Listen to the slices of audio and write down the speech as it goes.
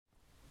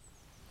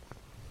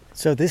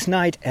So this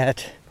night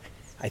at,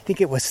 I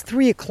think it was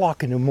 3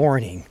 o'clock in the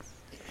morning,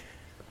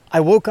 I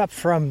woke up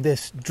from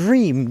this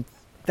dream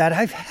that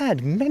I've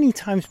had many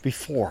times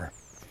before.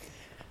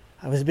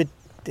 I was a bit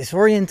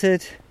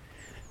disoriented.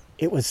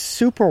 It was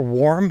super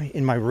warm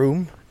in my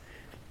room.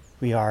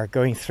 We are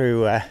going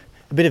through a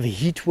bit of a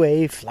heat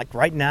wave. Like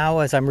right now,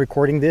 as I'm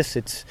recording this,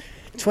 it's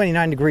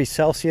 29 degrees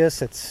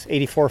Celsius. It's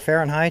 84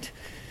 Fahrenheit.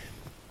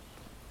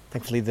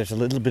 Thankfully, there's a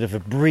little bit of a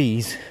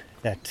breeze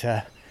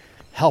that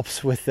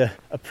helps with the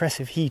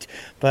oppressive heat.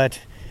 But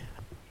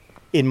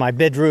in my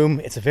bedroom,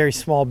 it's a very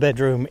small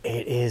bedroom.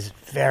 It is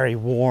very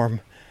warm.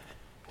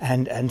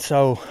 And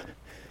so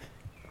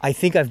I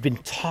think I've been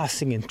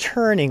tossing and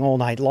turning all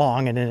night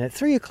long. And then at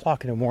 3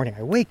 o'clock in the morning,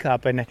 I wake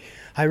up and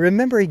I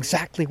remember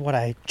exactly what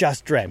I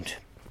just dreamt.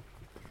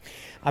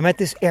 I'm at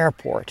this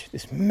airport,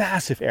 this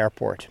massive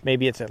airport.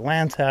 Maybe it's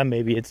Atlanta,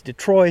 maybe it's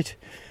Detroit.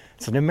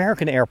 It's an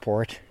American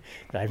airport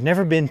that I've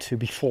never been to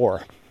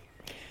before.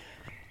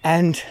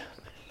 And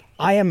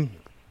I am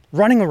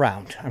running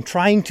around. I'm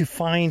trying to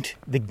find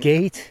the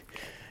gate,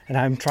 and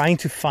I'm trying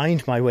to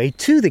find my way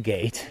to the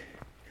gate.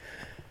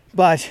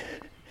 But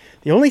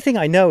the only thing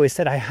I know is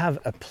that I have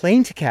a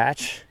plane to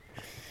catch,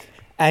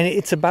 and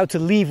it's about to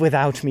leave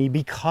without me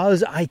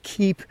because I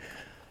keep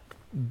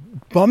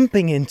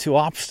bumping into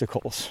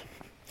obstacles.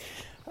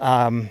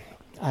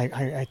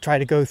 I try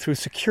to go through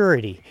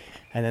security,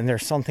 and then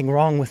there's something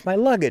wrong with my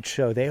luggage.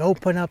 So they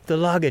open up the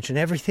luggage and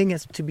everything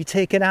is to be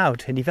taken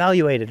out and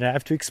evaluated. And I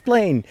have to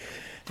explain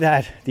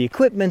that the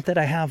equipment that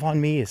I have on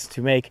me is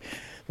to make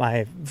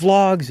my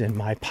vlogs and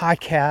my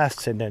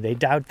podcasts, and then they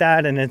doubt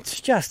that. And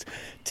it just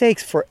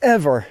takes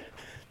forever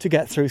to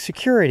get through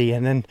security.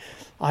 And then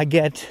I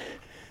get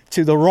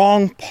to the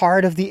wrong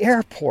part of the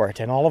airport,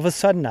 and all of a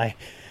sudden I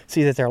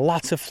see that there are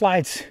lots of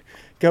flights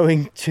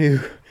going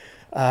to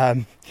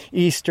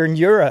Eastern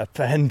Europe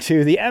and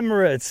to the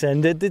Emirates,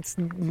 and it's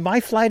my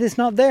flight is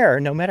not there.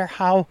 No matter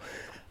how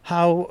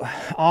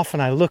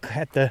often I look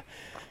at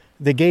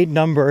the gate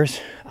numbers,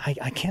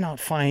 I cannot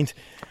find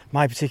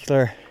my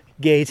particular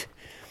gate,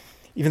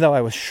 even though I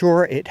was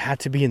sure it had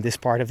to be in this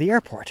part of the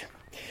airport.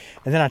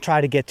 And then I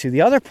try to get to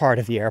the other part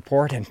of the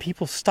airport, and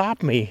people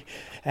stop me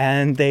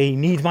and they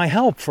need my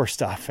help for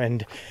stuff,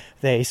 and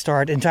they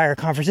start entire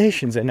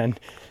conversations, and then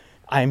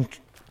I'm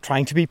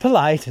trying to be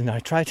polite, and I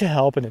try to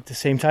help, and at the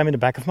same time in the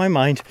back of my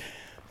mind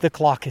the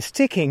clock is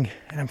ticking,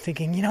 and I'm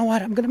thinking, you know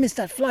what, I'm going to miss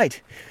that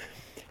flight.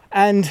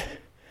 And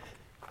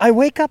I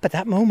wake up at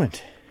that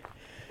moment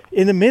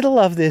in the middle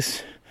of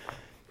this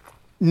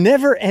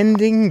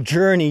never-ending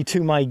journey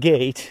to my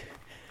gate,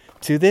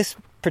 to this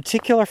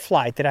particular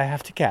flight that I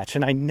have to catch,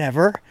 and I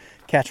never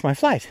catch my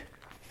flight.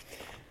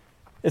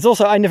 It's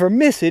also, I never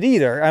miss it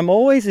either. I'm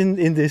always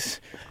in this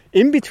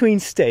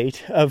in-between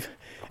state of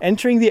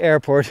entering the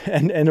airport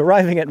and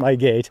arriving at my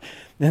gate.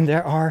 Then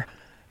there are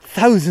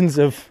thousands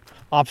of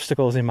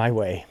obstacles in my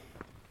way.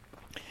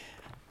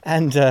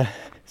 And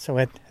so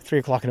at 3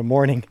 o'clock in the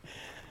morning,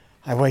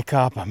 I wake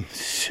up, I'm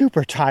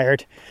super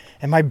tired,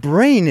 and my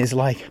brain is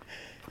like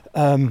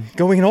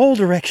going in all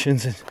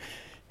directions. And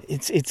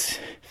it's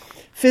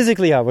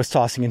physically I was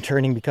tossing and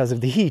turning because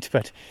of the heat,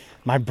 but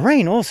my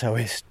brain also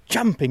is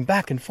jumping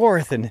back and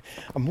forth, and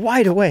I'm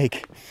wide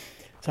awake.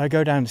 So I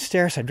go down the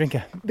stairs, I drink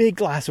a big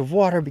glass of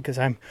water because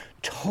I'm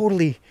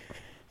totally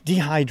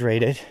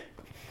dehydrated.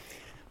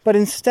 But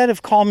instead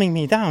of calming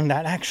me down,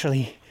 that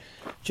actually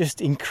just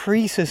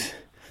increases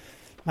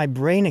my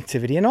brain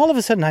activity. And all of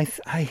a sudden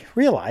I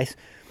realize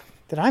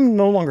that I'm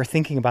no longer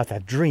thinking about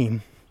that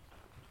dream,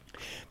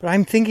 but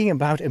I'm thinking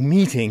about a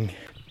meeting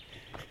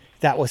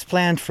that was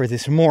planned for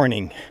this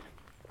morning.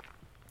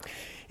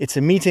 It's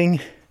a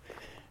meeting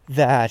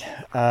that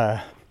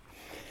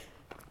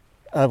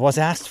was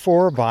asked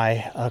for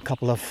by a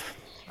couple of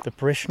the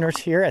parishioners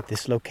here at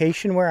this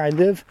location where I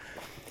live.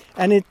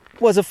 And it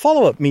was a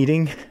follow-up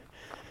meeting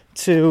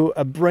to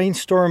a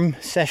brainstorm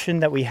session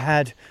that we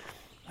had,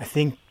 I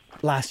think,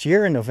 last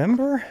year in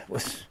November. It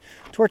was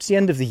towards the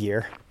end of the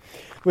year,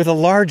 with a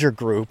larger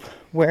group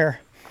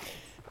where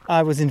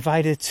I was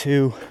invited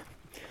to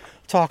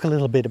talk a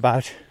little bit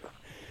about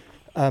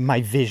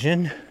my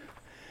vision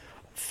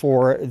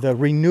for the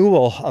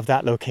renewal of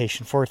that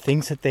location, for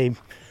things that they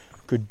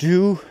could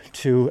do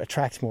to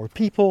attract more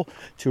people,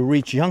 to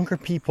reach younger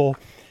people.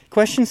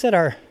 Questions that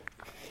are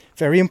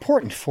very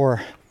important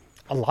for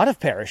a lot of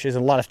parishes, a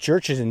lot of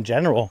churches in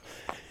general,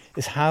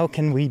 is how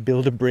can we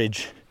build a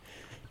bridge?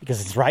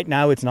 Because right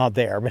now it's not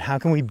there, but how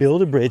can we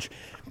build a bridge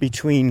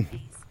between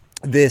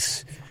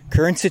this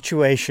current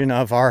situation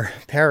of our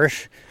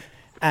parish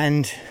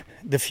and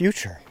the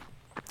future?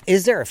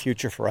 Is there a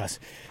future for us?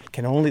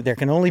 There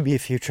can only be a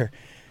future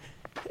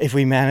if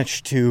we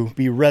manage to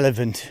be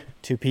relevant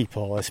to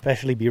people,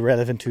 especially be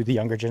relevant to the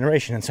younger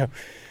generation. And so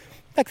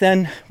back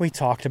then we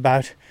talked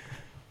about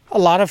a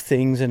lot of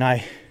things, and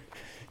I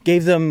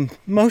gave them,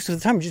 most of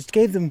the time, just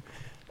gave them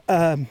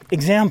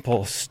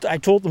examples. I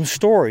told them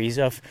stories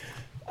of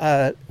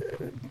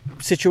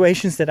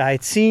situations that I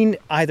had seen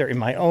either in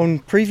my own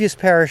previous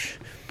parish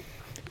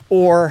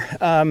or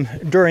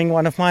during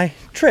one of my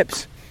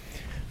trips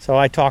So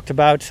I talked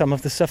about some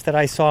of the stuff that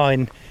I saw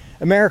in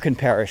American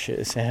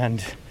parishes,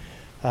 and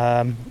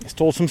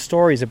told some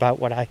stories about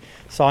what I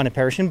saw in a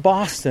parish in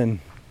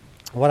Boston,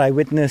 what I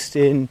witnessed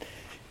in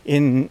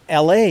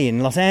LA,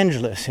 in Los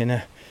Angeles, in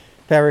a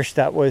parish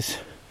that was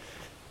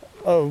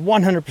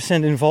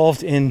 100%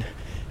 involved in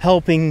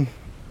helping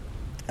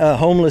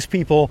homeless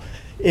people,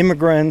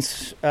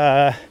 immigrants,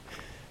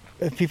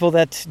 people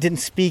that didn't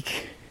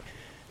speak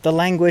the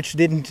language,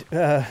 didn't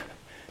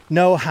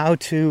know how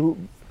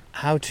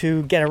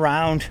to get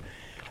around,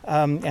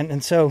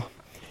 and so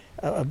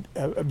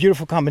a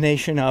beautiful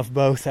combination of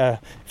both a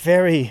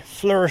very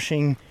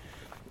flourishing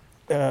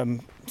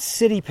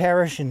city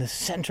parish in the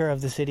center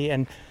of the city,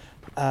 and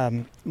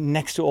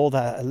next to all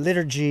the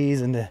liturgies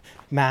and the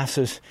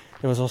masses,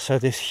 there was also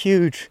this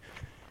huge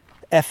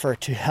effort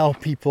to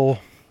help people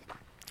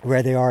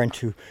where they are, and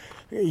to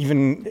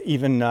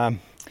even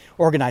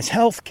organize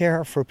health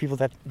care for people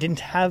that didn't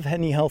have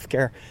any health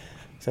care.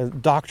 So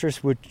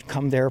doctors would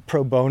come there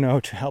pro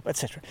bono to help,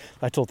 etc.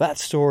 I told that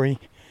story.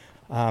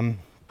 I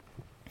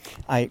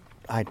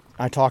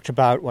talked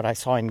about what I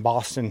saw in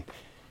Boston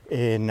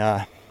in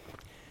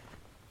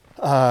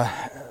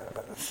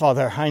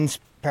Father Heinz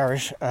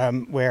Parish,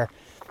 where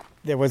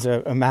there was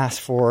a mass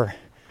for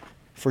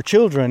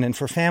children and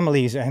for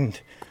families, and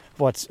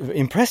what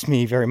impressed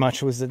me very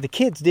much was that the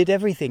kids did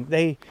everything.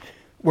 They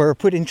were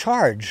put in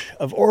charge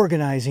of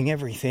organizing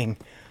everything,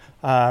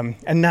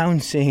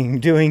 announcing,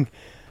 doing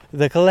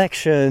the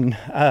collection,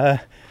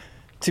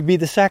 to be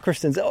the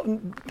sacristans.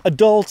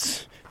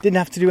 Adults didn't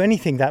have to do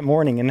anything that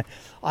morning, and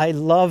I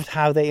loved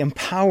how they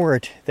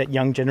empowered that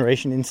young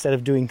generation, instead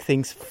of doing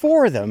things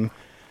for them,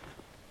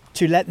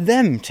 to let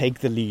them take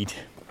the lead,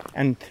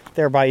 and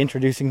thereby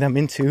introducing them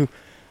into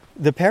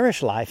the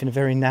parish life in a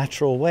very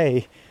natural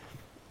way,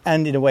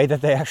 and in a way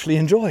that they actually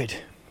enjoyed.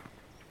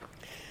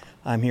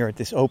 I'm here at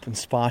this open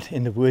spot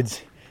in the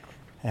woods,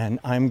 and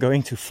I'm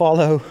going to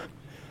follow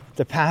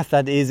the path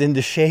that is in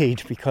the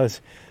shade, because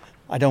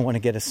I don't want to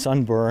get a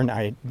sunburn.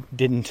 I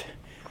didn't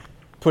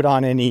put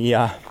on any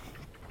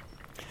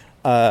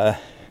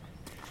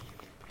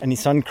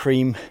sun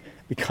cream,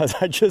 because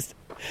I just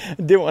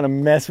didn't want to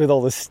mess with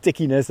all the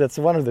stickiness. That's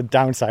one of the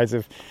downsides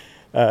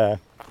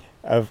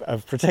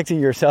of protecting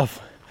yourself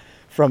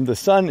from the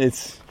sun.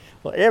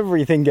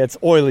 Everything gets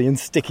oily and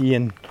sticky,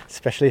 and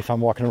especially if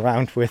I'm walking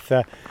around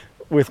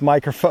with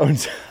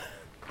microphones,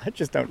 I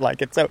just don't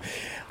like it. So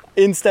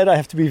instead, I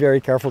have to be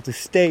very careful to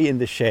stay in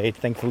the shade.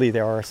 Thankfully,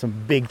 there are some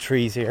big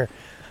trees here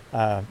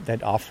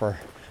that offer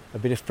a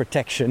bit of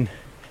protection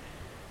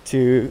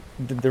to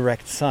the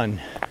direct sun.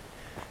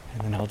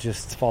 And then I'll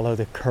just follow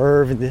the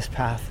curve in this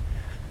path.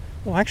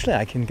 Well, actually,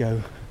 I can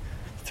go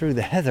through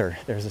the heather.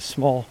 There's a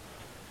small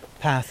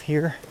path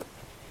here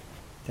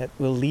that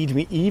will lead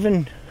me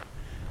even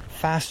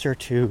faster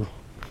to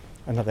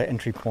another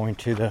entry point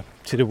to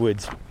the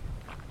woods.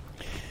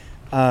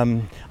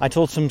 I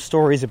told some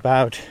stories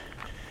about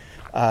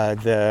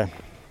the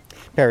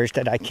parish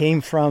that I came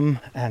from,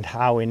 and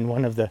how in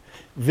one of the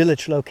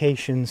village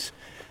locations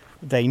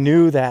they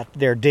knew that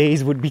their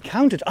days would be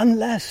counted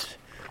unless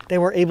they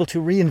were able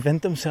to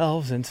reinvent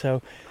themselves, and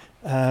so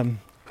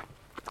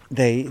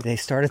they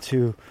started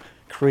to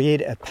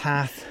create a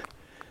path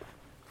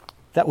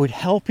that would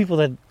help people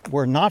that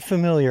were not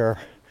familiar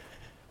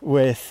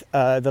with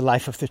the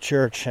life of the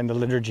church and the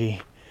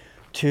liturgy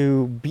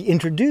to be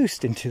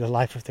introduced into the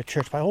life of the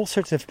church by all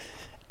sorts of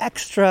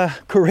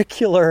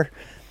extracurricular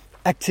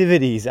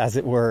activities, as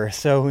it were.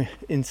 So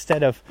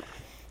instead of,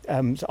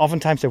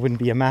 oftentimes there wouldn't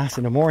be a mass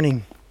in the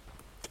morning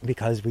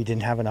because we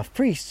didn't have enough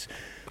priests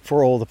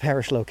for all the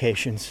parish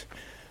locations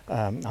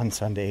on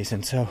Sundays.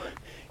 And so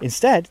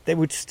instead, they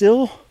would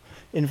still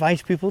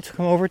invite people to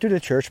come over to the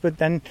church, but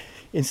then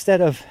instead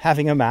of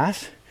having a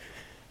mass,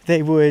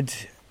 they would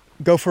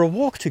go for a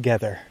walk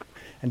together.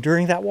 And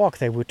during that walk,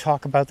 they would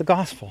talk about the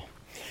gospel.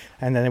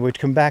 And then they would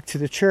come back to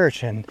the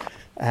church and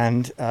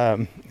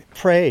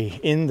pray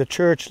in the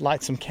church,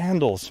 light some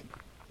candles.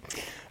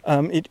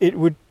 It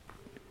would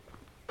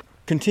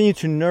continue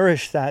to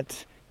nourish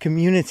that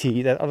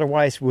community that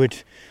otherwise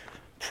would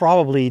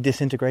probably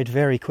disintegrate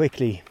very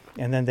quickly.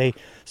 And then they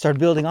start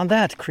building on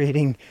that,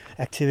 creating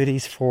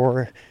activities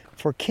for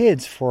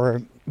kids,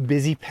 for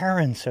busy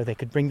parents, so they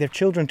could bring their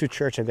children to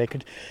church and they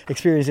could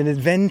experience an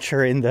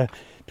adventure in the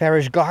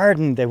parish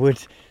garden. They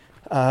would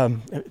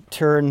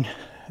turn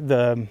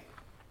the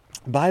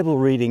Bible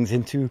readings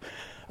into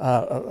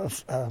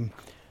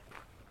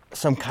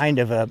some kind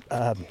of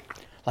a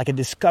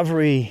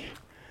discovery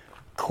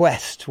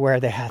quest where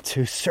they had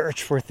to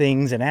search for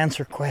things and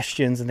answer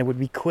questions, and there would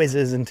be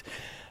quizzes, and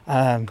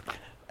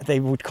they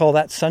would call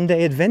that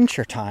Sunday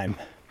adventure time.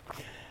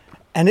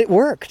 And it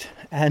worked.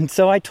 And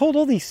so I told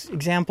all these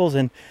examples,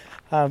 and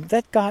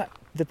that got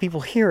the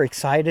people here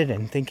excited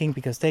and thinking,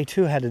 because they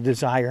too had a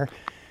desire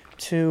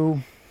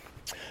to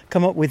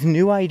come up with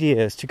new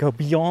ideas, to go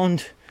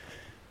beyond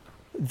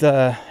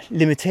the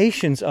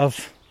limitations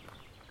of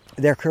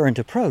their current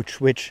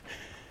approach, which,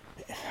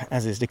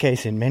 as is the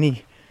case in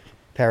many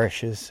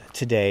parishes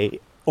today,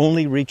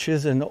 only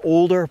reaches an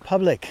older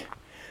public.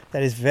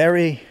 that is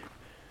very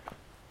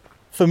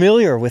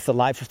familiar with the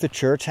life of the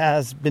church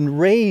has been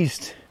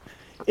raised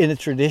in a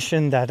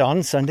tradition that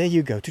on Sunday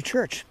you go to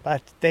church.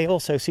 But they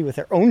also see with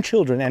their own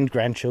children and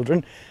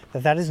grandchildren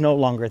that that is no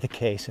longer the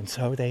case. And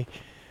so they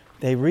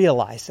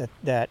realize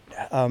that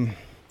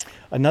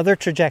another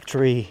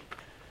trajectory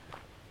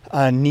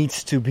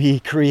needs to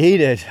be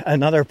created,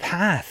 another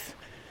path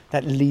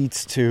that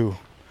leads to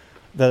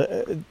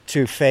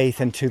faith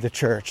and to the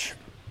church.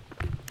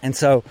 And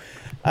so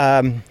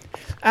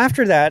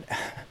after that,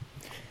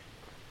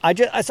 I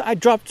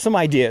dropped some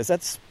ideas.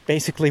 That's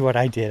basically what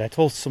I did. I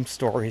told some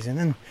stories, and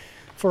then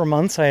for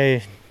months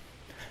I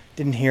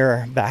didn't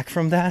hear back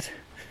from that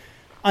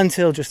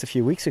until just a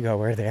few weeks ago,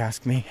 where they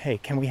asked me, "Hey,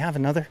 can we have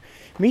another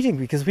meeting?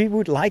 Because we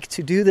would like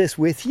to do this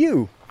with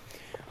you.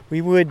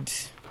 We would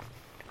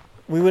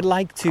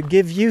like to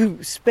give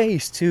you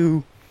space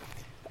to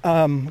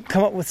come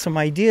up with some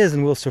ideas,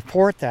 and we'll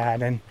support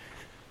that." And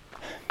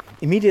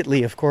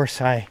immediately, of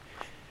course, I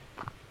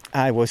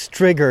was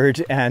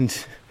triggered,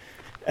 and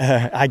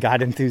I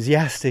got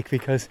enthusiastic,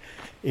 because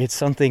it's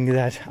something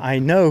that I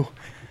know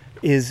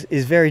is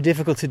very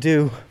difficult to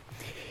do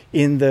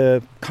in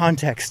the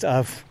context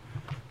of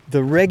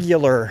the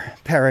regular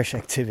parish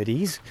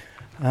activities,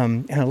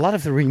 and a lot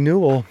of the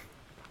renewal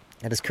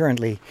that is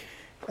currently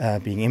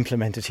being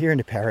implemented here in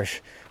the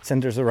parish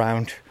centers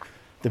around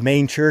the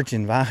main church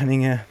in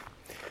Wageningen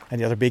and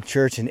the other big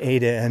church in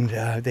Ede,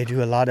 and they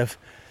do a lot of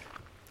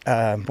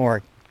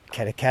more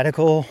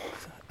catechetical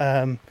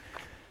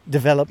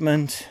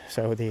development.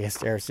 So there's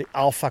the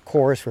Alpha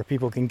course, where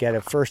people can get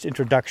a first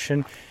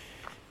introduction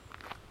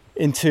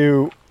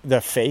into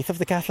the faith of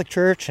the Catholic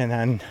Church, and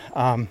then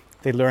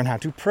they learn how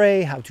to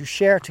pray, how to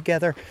share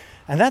together,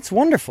 and that's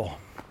wonderful.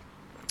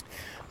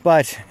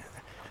 But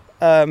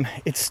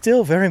it's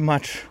still very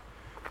much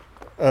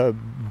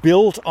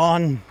built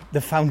on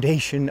the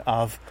foundation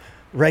of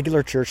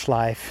regular church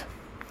life,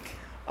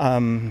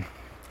 and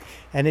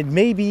it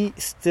may be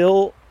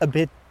still a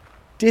bit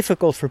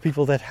difficult for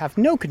people that have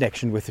no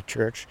connection with the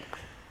church,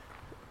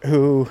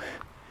 who,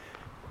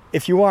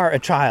 if you are a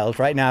child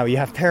right now, you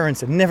have parents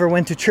that never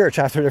went to church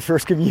after their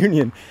first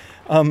communion,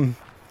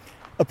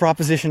 a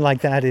proposition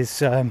like that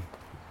is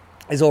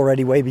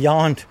already way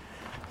beyond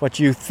what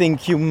you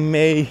think you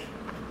may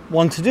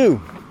want to do.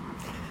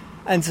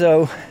 And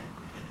so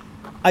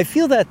I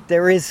feel that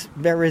there is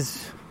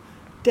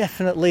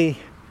definitely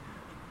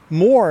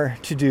more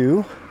to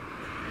do,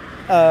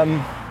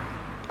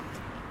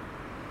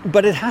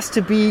 but it has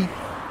to be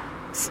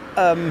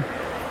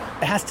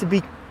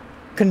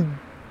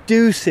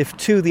conducive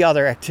to the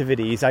other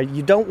activities.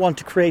 You don't want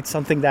to create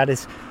something that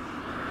is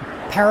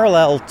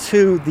parallel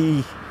to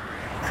the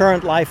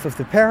current life of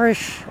the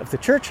parish, of the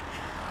church.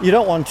 You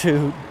don't want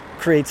to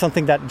create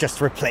something that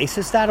just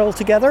replaces that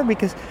altogether,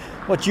 because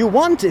what you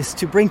want is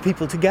to bring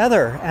people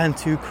together and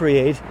to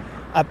create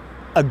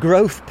a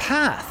growth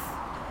path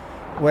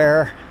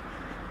where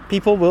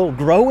people will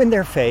grow in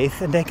their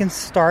faith, and they can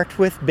start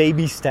with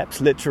baby steps,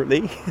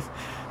 literally.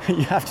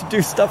 You have to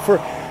do stuff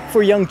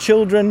for young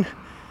children,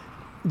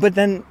 but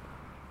then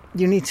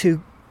you need to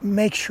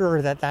make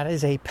sure that that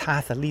is a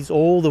path that leads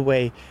all the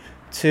way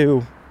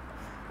to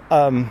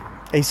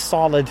a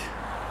solid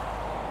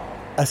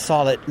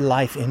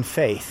life in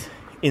faith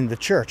in the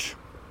church.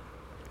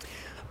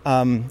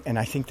 And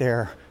I think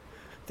there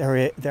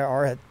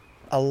are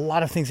a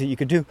lot of things that you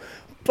could do,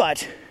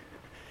 but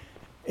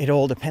it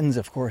all depends,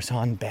 of course,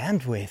 on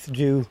bandwidth.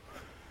 Do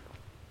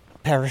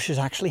parishes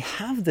actually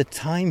have the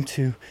time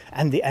to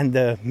and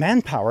the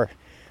manpower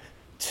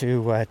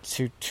to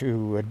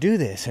do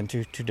this and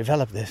to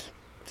develop this?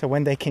 So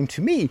when they came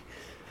to me,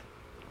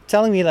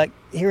 telling me, like,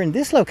 here in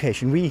this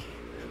location, we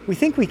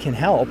think we can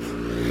help,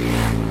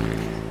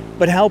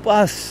 but help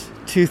us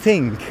to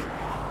think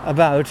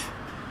about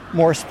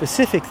more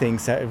specific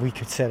things that we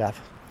could set up.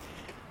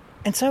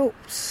 And so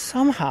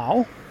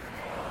somehow,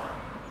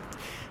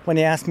 when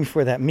they asked me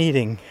for that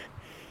meeting,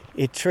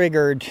 it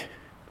triggered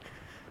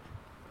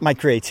my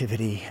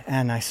creativity,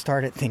 and I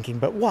started thinking,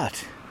 but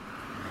what?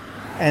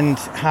 And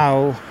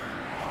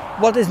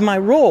what is my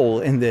role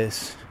in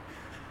this?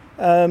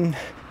 And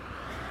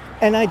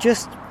I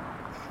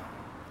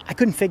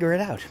couldn't figure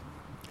it out.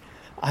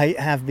 I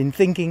have been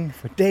thinking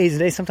for days and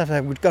days. Sometimes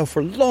I would go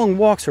for long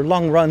walks or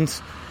long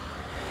runs,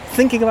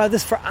 thinking about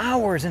this for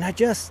hours, and I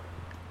just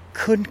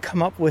couldn't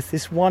come up with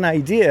this one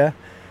idea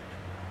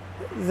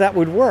that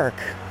would work.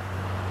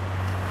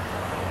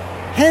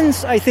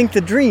 Hence, I think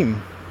the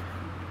dream.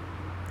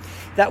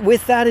 That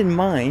with that in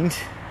mind,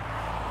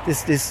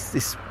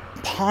 this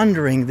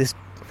pondering, this,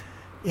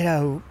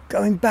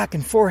 going back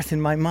and forth in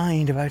my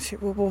mind about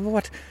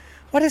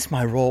what is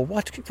my role?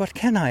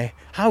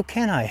 How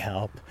can I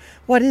help?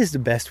 What is the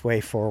best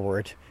way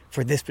forward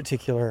for this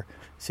particular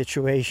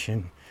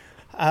situation?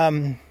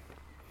 Can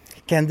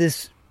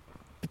this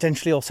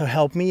potentially also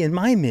help me in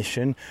my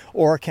mission,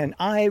 or can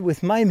I,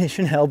 with my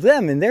mission, help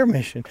them in their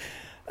mission?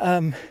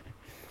 And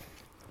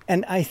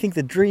I think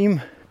the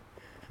dream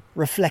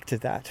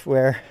reflected that,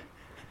 where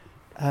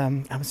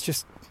I was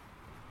just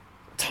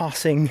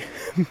tossing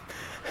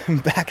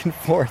back and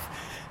forth,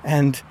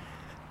 and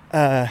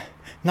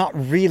not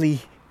really,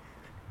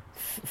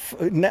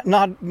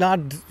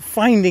 not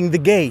finding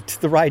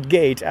the right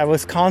gate. I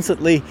was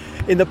constantly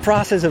in the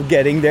process of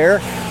getting there,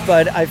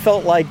 but I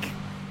felt like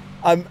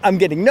I'm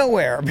getting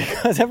nowhere,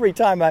 because every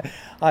time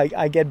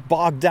I get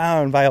bogged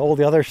down by all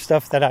the other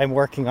stuff that I'm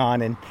working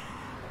on, and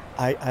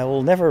I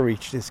will never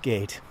reach this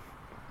gate.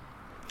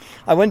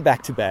 I went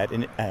back to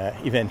bed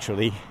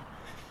eventually,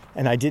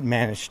 and I did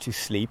manage to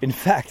sleep. In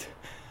fact,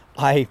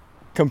 I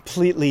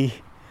completely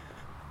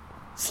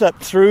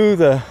slept through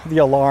the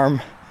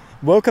alarm,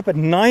 woke up at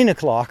 9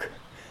 o'clock,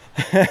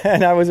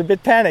 and I was a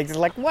bit panicked. It's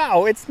like,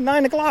 wow, it's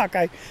 9 o'clock.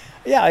 I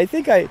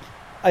think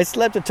I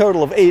slept a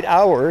total of 8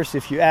 hours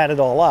if you add it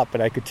all up,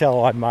 and I could tell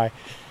on my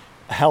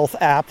health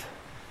app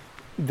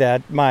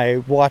that my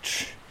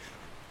watch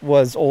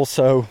was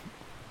also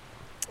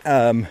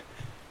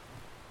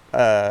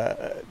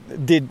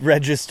did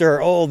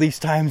register all these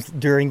times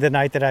during the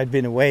night that I'd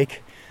been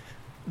awake.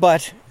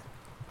 But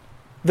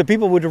the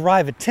people would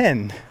arrive at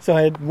 10, so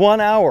I had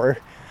 1 hour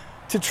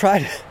to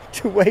try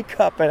to wake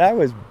up, and I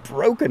was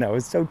broken. I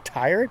was so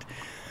tired.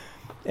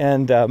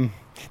 And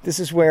this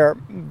is where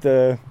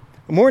the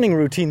morning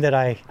routine that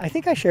I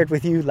think I shared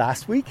with you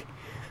last week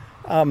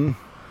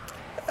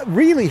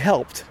really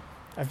helped.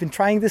 I've been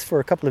trying this for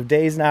a couple of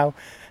days now,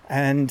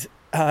 and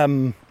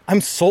I'm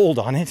sold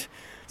on it.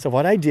 So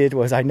what I did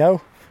was, I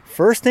know,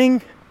 first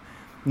thing,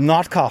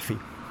 not coffee.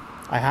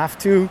 I have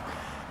to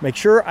make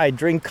sure I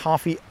drink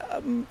coffee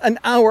an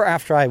hour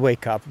after I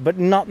wake up, but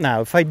not now.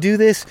 If I do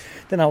this,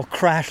 then I'll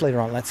crash later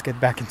on. Let's get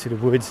back into the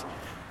woods.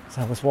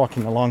 So I was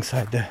walking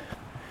alongside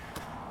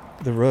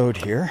the road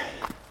here.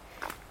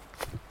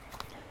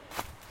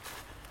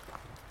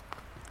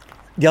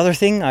 The other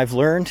thing I've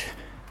learned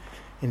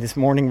in this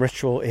morning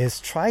ritual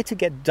is try to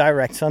get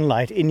direct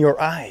sunlight in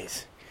your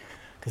eyes,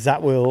 because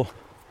that will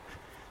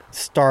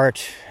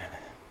start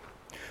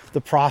the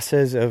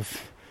process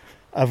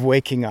of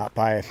waking up.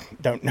 I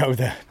don't know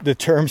the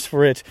terms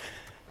for it,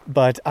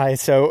 but I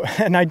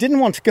didn't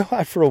want to go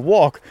out for a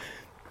walk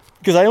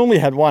because I only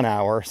had 1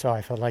 hour, so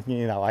I felt like,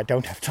 I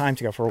don't have time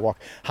to go for a walk.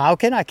 How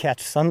can I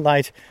catch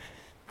sunlight?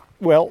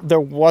 Well, there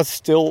was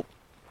still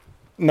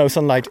no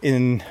sunlight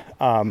in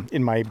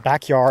my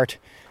backyard.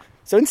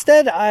 So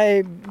instead,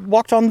 I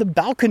walked on the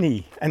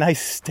balcony and I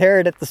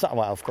stared at the sun.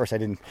 Well, of course, I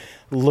didn't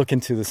look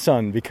into the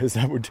sun because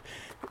that would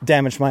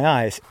damage my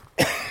eyes.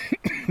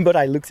 But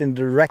I looked in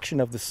the direction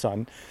of the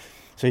sun,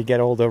 so you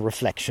get all the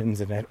reflections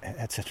and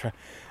etc.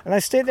 And I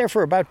stayed there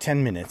for about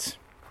 10 minutes.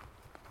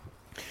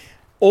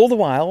 All the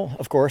while,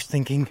 of course,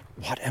 thinking,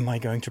 what am I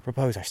going to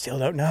propose? I still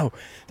don't know.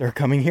 They're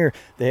coming here.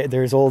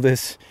 There's all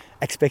this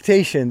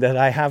expectation that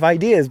I have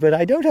ideas, but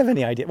I don't have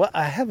any idea. Well,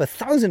 I have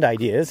 1,000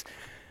 ideas,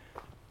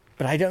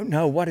 but I don't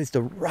know what is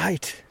the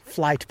right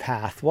flight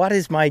path. What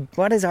is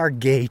our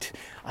gate?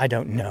 I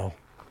don't know.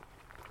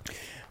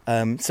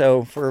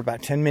 So for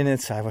about 10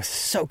 minutes, I was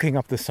soaking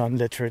up the sun,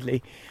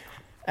 literally.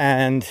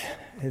 And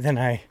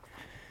then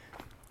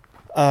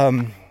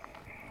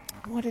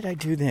what did I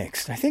do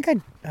next? I think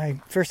I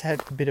first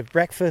had a bit of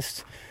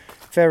breakfast.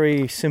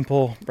 Very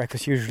simple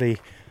breakfast, usually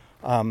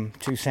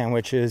 2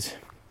 sandwiches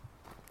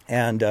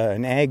and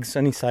an egg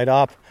sunny side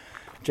up,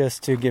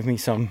 just to give me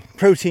some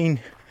protein,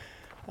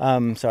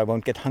 so I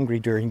won't get hungry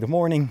during the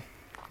morning.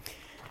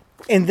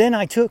 And then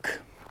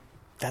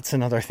that's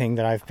another thing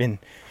that I've been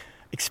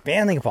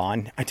expanding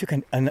upon. I took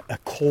a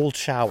cold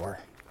shower.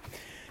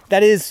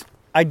 That is,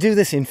 I do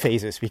this in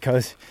phases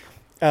because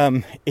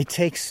it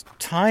takes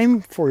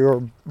time for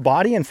your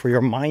body and for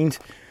your mind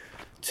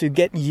to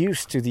get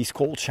used to these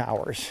cold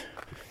showers.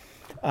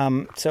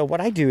 So what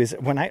I do is,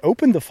 when I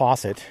open the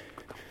faucet,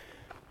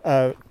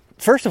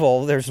 first of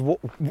all, there's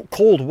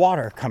cold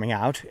water coming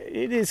out.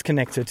 It is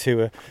connected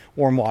to a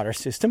warm water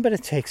system, but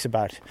it takes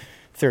about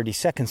 30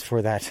 seconds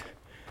for that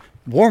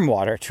warm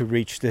water to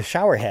reach the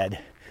shower head.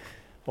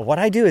 But what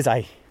I do is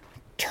I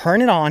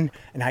turn it on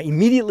and I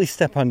immediately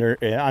step under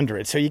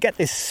it. So you get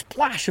this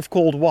splash of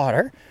cold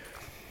water.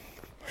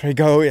 I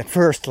go at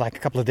first, like a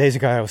couple of days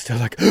ago, I was still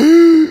like,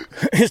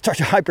 I start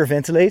to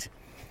hyperventilate.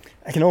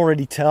 I can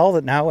already tell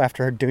that now,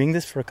 after doing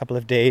this for a couple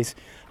of days,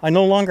 I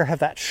no longer have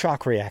that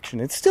shock reaction.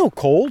 It's still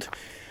cold,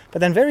 but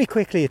then very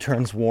quickly it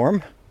turns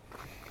warm.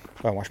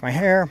 So I wash my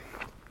hair,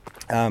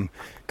 a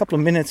couple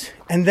of minutes,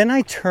 and then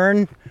I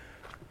turn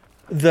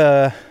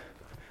the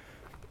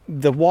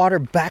water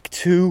back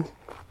to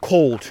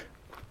cold,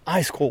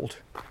 ice cold.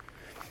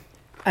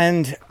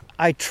 And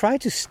I try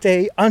to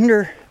stay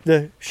under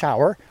the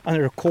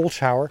cold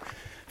shower,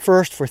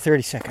 first for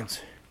 30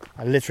 seconds.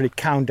 I literally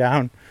count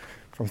down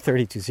from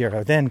 30 to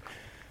 0. Then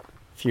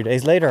a few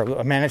days later,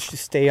 I managed to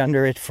stay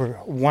under it for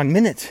 1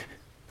 minute.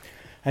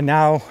 And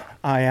now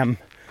I am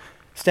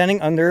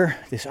standing under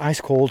this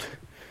ice cold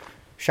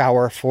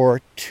shower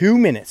for 2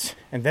 minutes.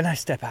 And then I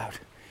step out.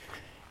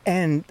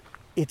 And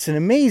it's an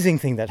amazing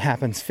thing that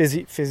happens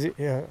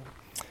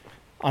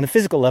on a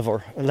physical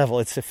level.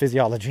 It's a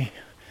physiology.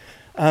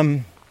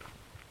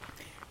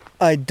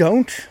 I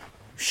don't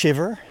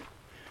shiver.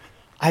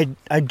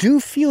 I do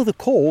feel the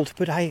cold,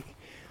 but I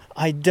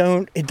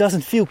it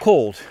doesn't feel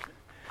cold.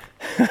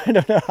 I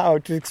don't know how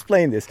to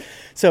explain this.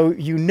 So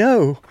you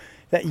know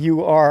that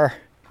you are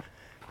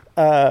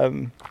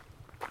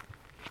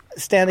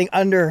standing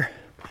under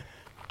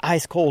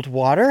ice cold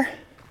water,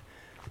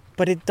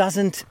 but it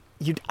doesn't.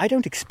 I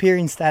don't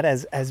experience that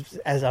as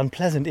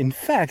unpleasant. In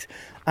fact,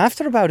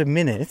 after about a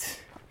minute,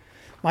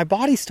 my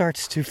body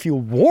starts to feel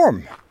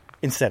warm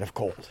instead of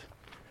cold,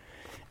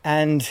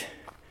 and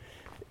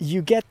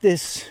you get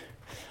this.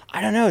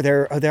 I don't know.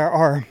 There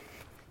are.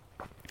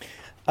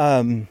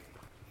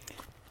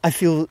 I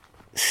feel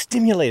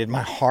stimulated.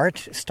 My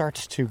heart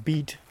starts to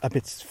beat a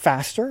bit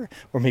faster,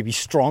 or maybe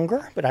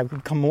stronger, but I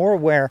become more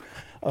aware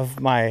of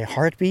my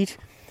heartbeat.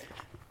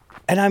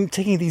 And I'm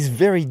taking these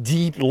very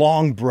deep,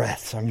 long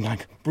breaths. I'm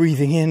like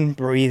breathing in,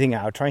 breathing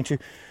out, trying to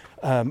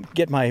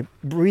get my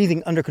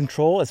breathing under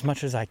control as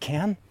much as I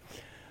can.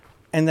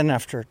 And then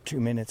after 2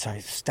 minutes, I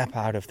step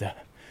out of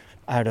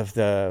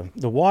the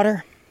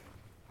water,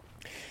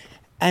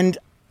 and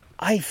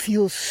I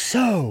feel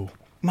so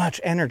much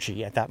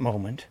energy at that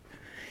moment.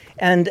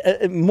 And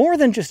more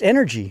than just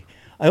energy,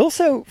 I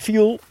also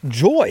feel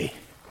joy.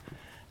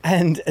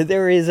 And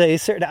there is a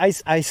certain,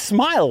 I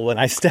smile when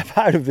I step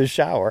out of the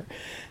shower.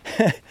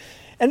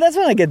 And that's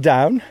when I get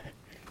down.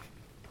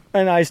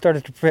 And I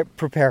started to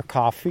prepare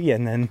coffee.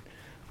 And then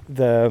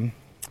the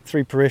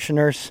 3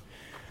 parishioners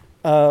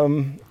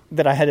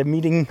that I had a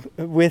meeting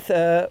with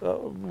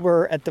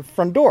were at the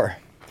front door.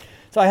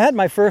 So I had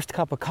my first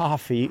cup of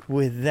coffee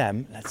with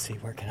them. Let's see,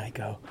 where can I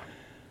go?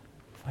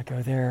 If I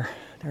go there,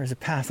 there's a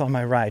path on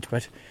my right,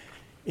 but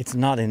it's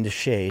not in the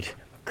shade.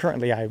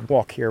 Currently, I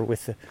walk here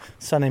with the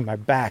sun in my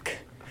back,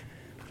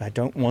 but I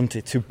don't want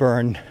it to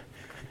burn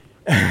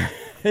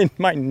in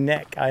my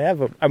neck.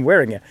 I'm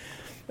wearing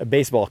a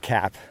baseball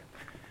cap,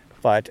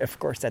 but of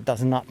course that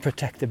does not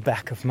protect the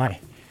back of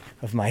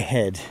my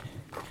head.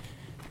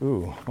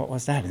 Ooh, what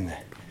was that in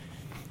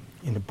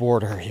the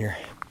border here?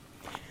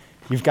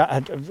 You've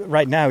got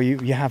right now.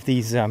 You have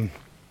these.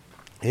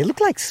 They look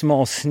like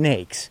small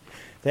snakes.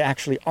 They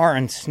actually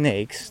aren't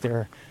snakes.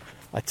 They're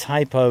a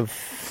type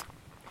of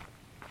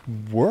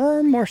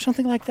worm or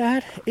something like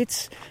that.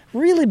 It's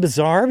really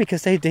bizarre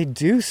because they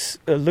do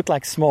look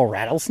like small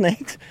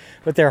rattlesnakes,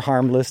 but they're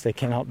harmless. They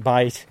cannot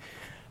bite.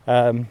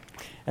 And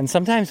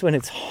sometimes when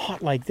it's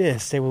hot like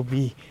this, they will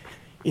be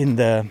on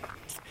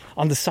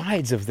the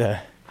sides of the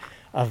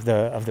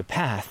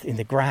path in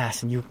the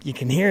grass, and you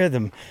can hear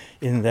them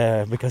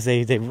because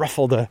they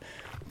ruffle the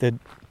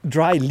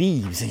dry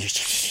leaves,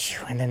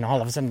 and then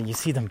all of a sudden you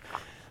see them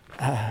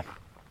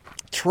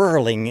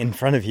twirling in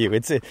front of you.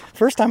 It's the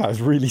first time I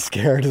was really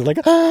scared. It's like,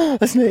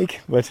 a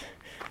snake. But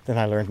then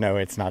I learned, no,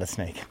 it's not a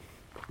snake.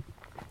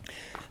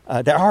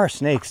 There are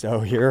snakes,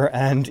 though, here,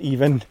 and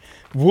even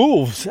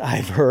wolves,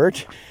 I've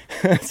heard.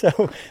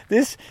 So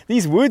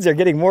these woods are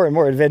getting more and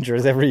more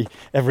adventurous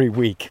every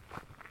week,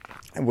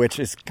 which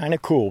is kind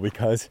of cool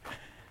because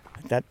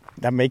that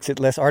makes it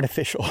less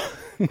artificial.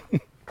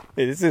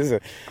 This is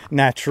a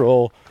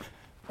natural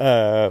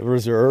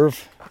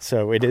reserve,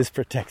 so it is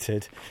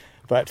protected.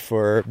 But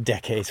for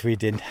decades, we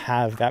didn't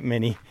have that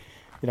many,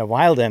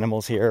 wild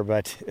animals here.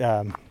 But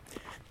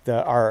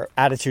our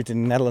attitude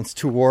in the Netherlands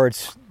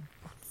towards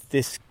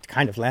this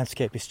kind of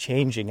landscape is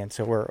changing, and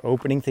so we're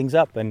opening things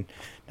up. And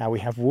now we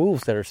have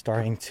wolves that are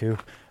starting to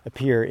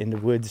appear in the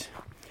woods.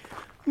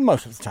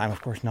 Most of the time,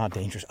 of course, not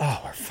dangerous.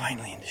 Oh, we're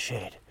finally in the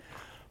shade.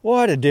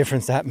 What a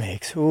difference that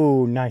makes.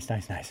 Ooh, nice.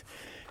 Here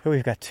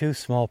we've got 2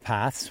 small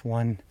paths.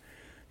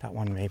 That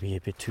one may be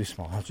a bit too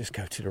small. I'll just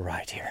go to the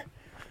right here.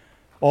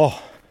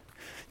 Oh,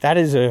 that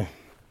is a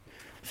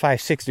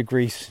 5-6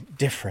 degrees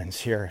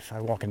difference here if I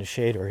walk in the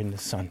shade or in the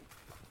sun.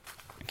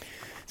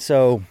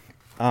 So,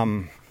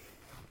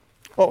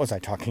 what was I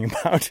talking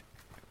about?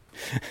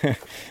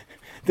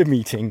 The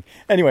meeting.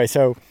 Anyway,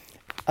 so,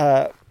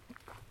 and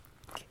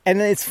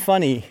it's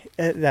funny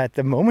that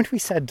the moment we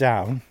sat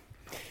down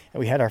and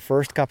we had our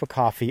first cup of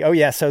coffee. Oh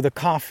yeah, so the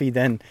coffee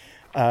then,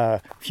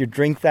 if you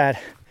drink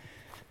that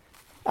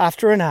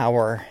after an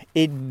hour,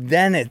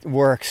 it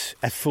works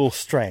at full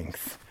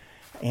strength.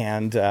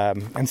 And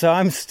so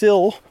I'm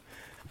still,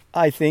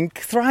 I think,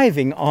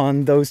 thriving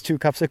on those 2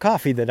 cups of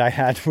coffee that I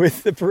had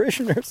with the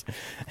parishioners.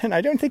 And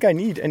I don't think I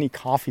need any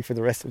coffee for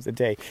the rest of the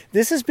day.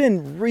 This has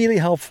been really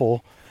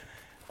helpful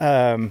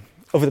over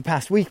the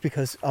past week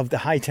because of the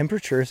high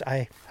temperatures.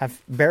 I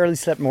have barely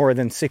slept more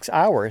than 6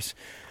 hours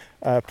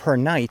per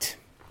night.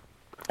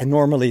 And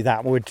normally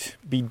that would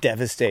be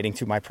devastating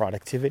to my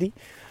productivity.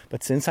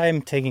 But since I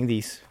am taking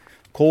these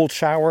cold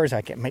showers,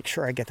 I can make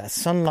sure I get that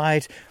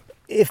sunlight.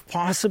 If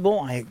possible,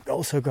 I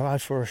also go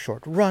out for a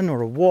short run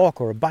or a walk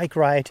or a bike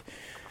ride.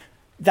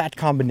 That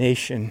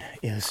combination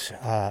is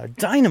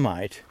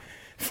dynamite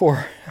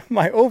for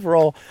my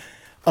overall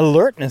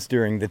alertness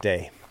during the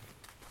day.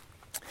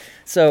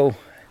 So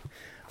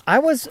I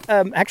was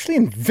actually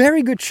in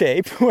very good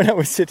shape when I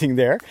was sitting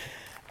there.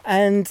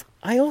 And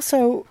I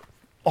also,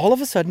 all of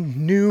a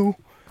sudden, knew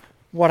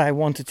what I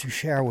wanted to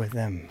share with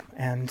them.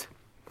 And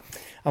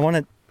I want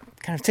to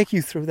kind of take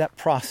you through that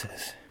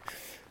process.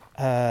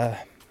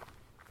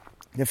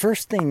 the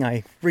first thing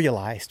I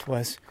realized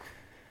was,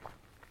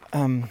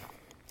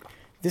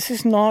 this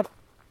is not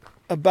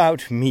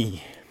about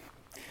me.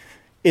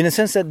 In a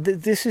sense that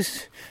this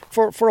is,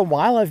 for a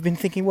while I've been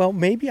thinking, well,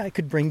 maybe I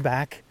could bring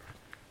back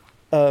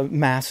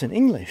Mass in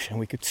English, and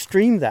we could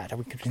stream that, and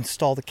we could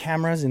install the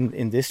cameras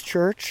in this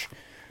church,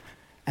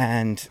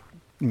 and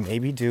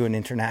maybe do an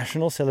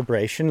international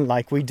celebration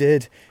like we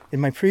did in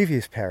my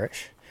previous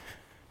parish.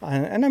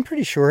 And I'm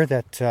pretty sure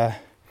that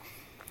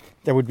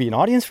there would be an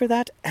audience for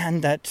that,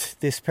 and that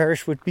this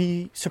parish would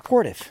be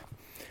supportive.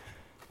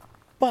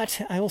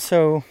 But I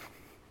also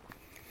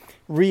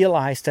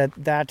realized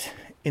that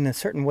in a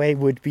certain way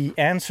would be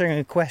answering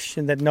a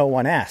question that no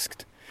one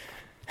asked.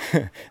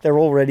 There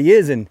already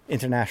is an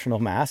international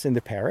Mass in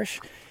the parish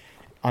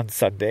on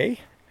Sunday.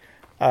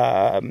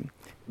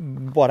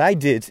 What I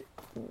did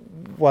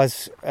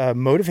was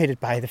motivated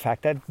by the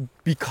fact that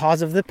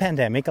because of the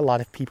pandemic, a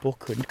lot of people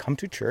couldn't come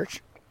to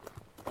church.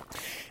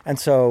 And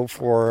so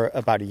for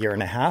about a year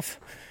and a half,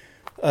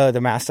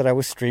 the Mass that I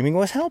was streaming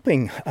was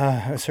helping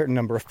a certain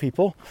number of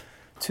people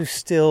to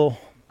still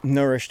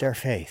nourish their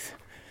faith.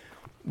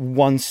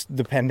 Once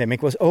the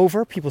pandemic was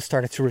over, people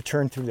started to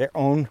return to their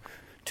own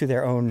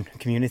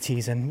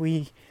communities, and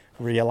we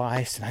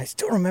realized, and I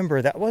still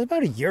remember that was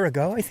about a year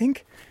ago, I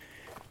think,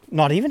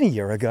 not even a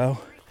year ago,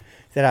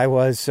 that it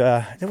was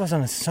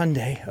on a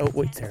Sunday. Oh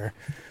wait, there are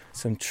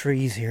some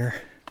trees here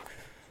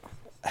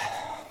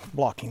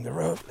blocking the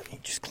road. Let me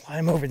just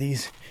climb over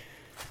these.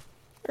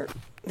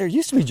 There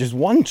used to be just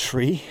one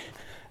tree.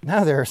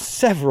 Now there are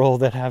several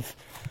that have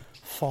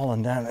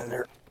fallen down,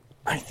 and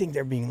I think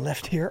they're being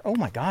left here. Oh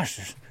my gosh,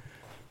 there's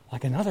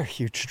like another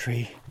huge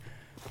tree.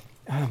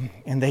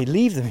 And they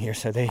leave them here,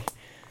 so they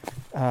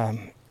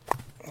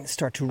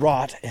start to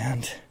rot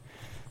and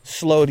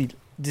slowly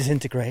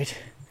disintegrate.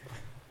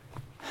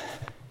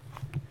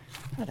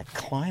 I had to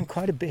climb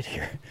quite a bit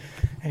here.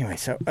 Anyway,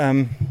 so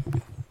I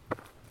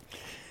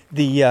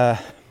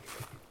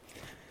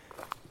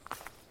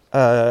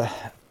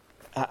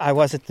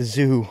was at the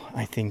zoo,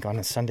 I think, on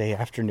a Sunday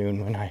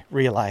afternoon when I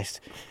realized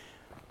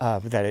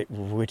that it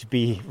would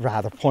be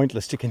rather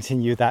pointless to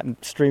continue that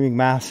streaming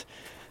Mass,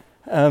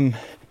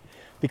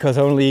 because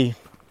only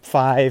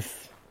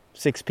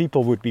 5-6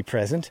 people would be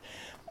present,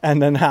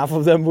 and then half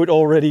of them would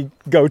already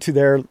go to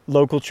their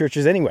local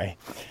churches anyway.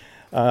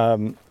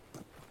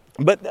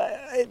 But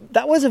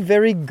that was a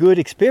very good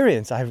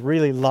experience. I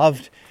really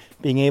loved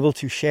being able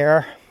to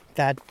share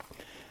that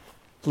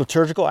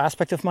liturgical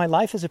aspect of my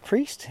life as a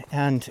priest,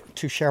 and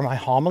to share my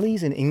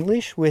homilies in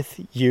English with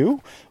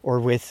you or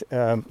with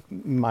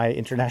my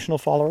international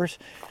followers.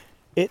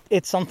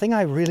 It's something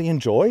I really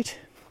enjoyed,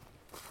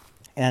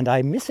 and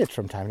I miss it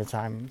from time to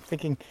time.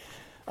 Thinking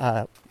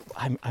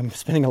I'm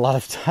spending a lot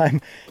of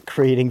time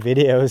creating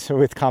videos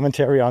with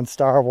commentary on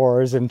Star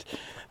Wars and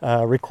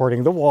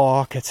recording the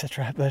walk,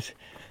 etc. But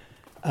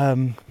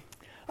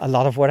a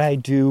lot of what I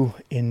do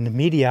in the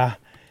media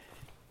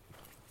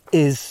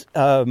is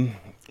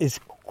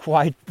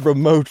quite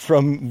remote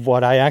from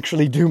what I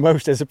actually do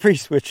most as a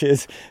priest, which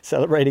is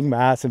celebrating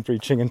Mass and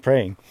preaching and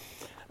praying.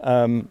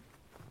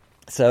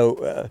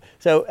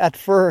 So at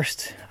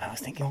first I was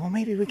thinking, well,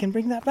 maybe we can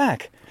bring that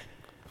back.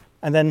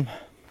 And then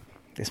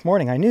this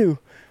morning I knew,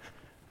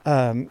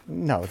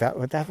 no,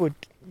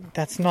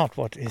 that's not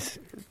what is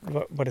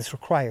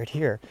required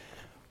here.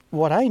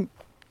 What I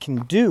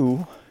can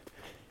do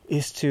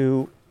is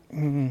to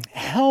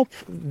help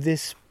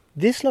this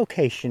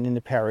location in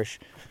the parish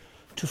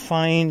to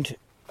find,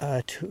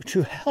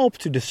 to help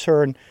to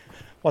discern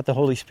what the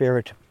Holy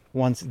Spirit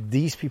wants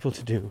these people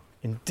to do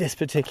in this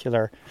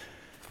particular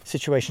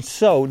situation.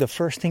 So the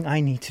first thing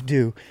I need to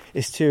do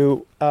is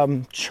to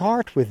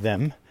chart with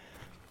them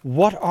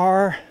what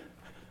are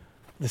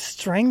the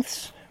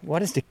strengths,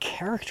 what is the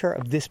character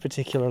of this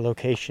particular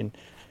location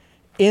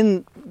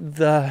in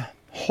the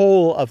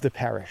whole of the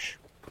parish.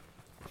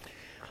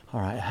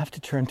 All right, I have to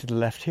turn to the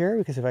left here,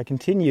 because if I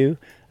continue,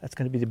 that's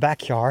going to be the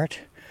backyard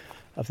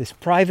of this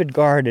private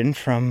garden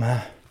from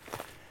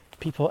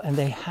people, and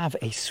they have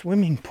a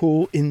swimming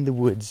pool in the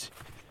woods.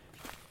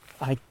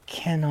 I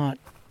cannot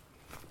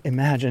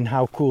imagine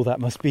how cool that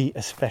must be,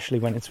 especially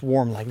when it's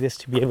warm like this,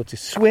 to be able to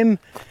swim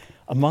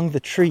among the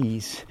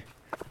trees.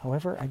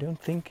 However, I don't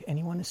think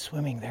anyone is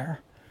swimming there.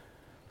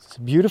 It's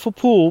a beautiful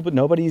pool, but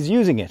nobody is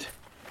using it.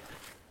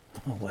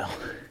 Oh well.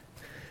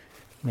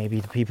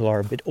 Maybe the people are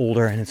a bit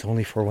older and it's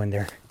only for when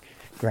their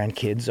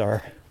grandkids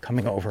are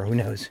coming over. Who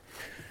knows?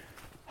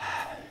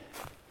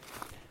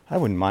 I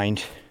wouldn't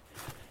mind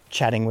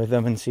chatting with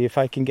them and see if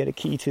I can get a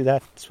key to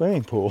that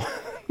swimming pool.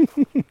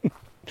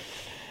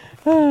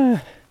 Oh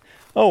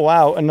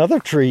wow, another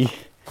tree.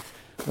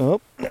 Oh,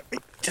 let me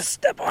just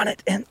step on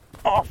it and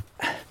off.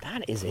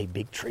 That is a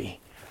big tree.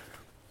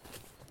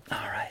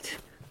 All right.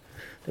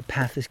 The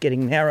path is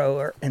getting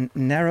narrower and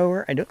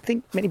narrower. I don't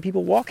think many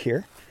people walk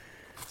here.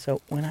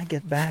 So when I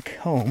get back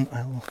home,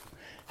 I will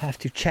have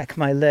to check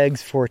my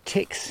legs for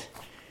ticks,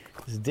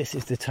 because this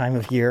is the time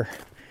of year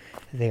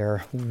they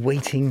are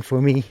waiting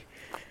for me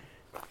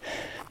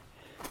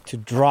to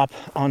drop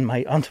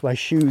onto my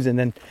shoes and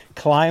then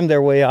climb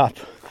their way up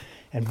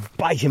and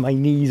bite in my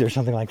knees or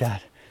something like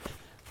that.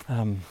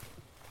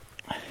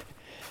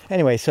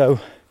 Anyway, so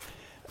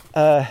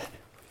the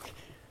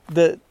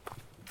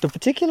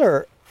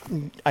particular,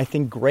 I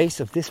think, grace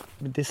of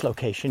this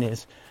location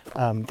is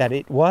that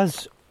it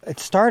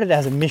started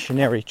as a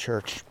missionary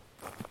church.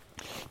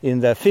 In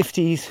the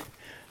 50s,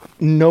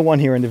 no one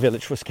here in the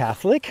village was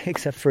Catholic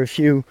except for a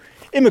few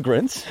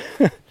immigrants,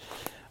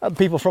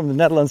 people from the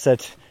Netherlands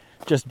that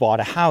just bought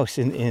a house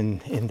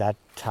in that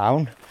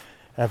town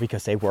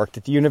because they worked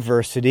at the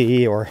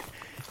university or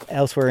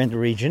elsewhere in the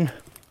region.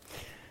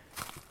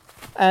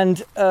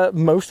 And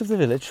most of the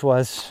village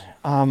was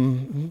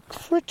pretty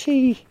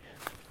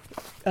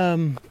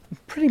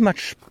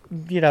much,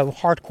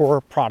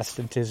 hardcore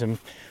Protestantism.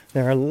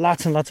 There are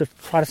lots and lots of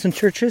Protestant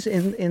churches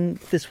in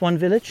this one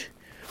village.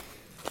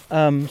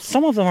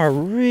 Some of them are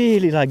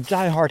really like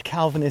diehard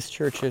Calvinist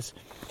churches.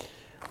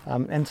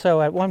 And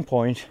so at one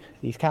point,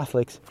 these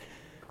Catholics,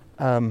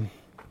 they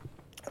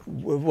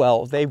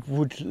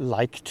would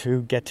like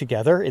to get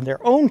together in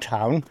their own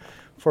town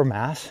for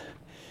Mass.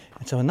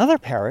 And so another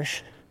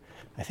parish,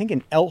 I think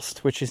in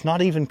Elst, which is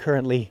not even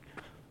currently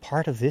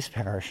part of this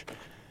parish,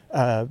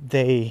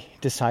 they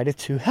decided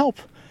to help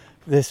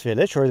this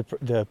village, or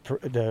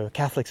the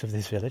Catholics of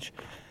this village.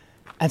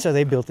 And so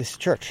they built this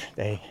church.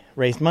 They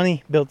raised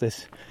money, built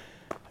this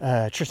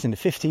church in the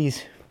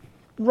 50s.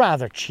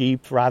 Rather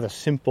cheap, rather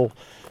simple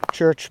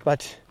church,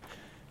 but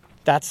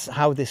that's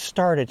how this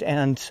started.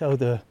 And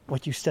so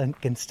what you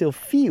can still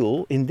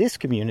feel in this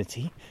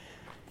community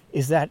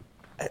is that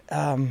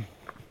the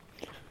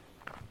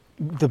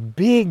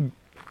big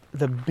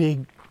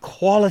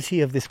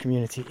quality of this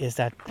community is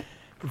that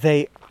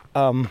they're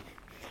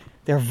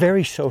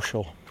very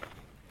social.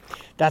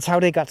 That's how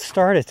they got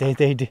started. They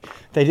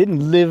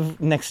didn't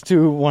live next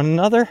to one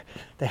another.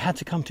 They had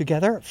to come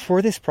together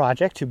for this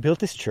project to build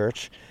this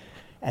church.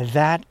 And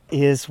that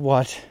is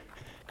what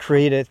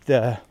created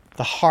the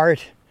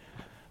heart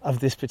of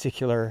this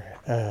particular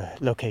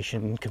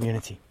location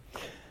community.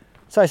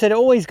 So I said,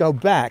 always go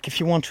back. If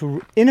you want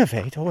to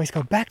innovate, always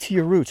go back to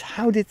your roots.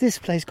 How did this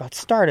place got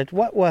started?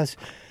 What was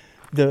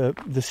the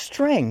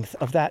strength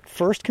of that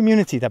first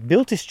community that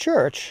built this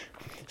church,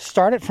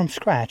 started from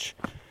scratch?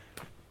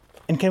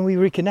 And can we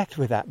reconnect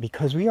with that?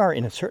 Because we are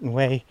in a certain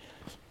way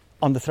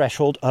on the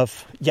threshold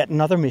of yet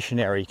another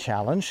missionary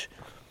challenge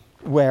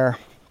where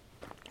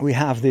we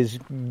have this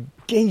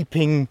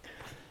gaping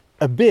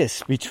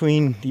abyss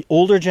between the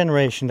older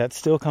generation that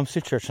still comes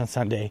to church on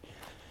Sunday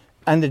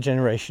and the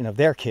generation of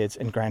their kids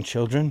and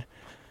grandchildren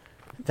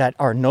that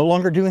are no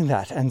longer doing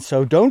that. And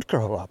so don't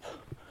grow up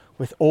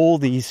with all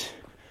these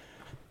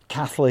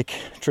Catholic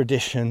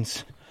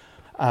traditions,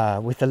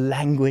 with the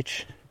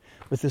language,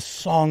 with the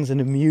songs and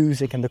the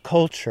music and the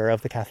culture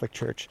of the Catholic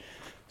Church.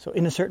 So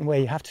in a certain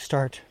way, you have to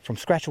start from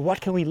scratch.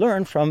 What can we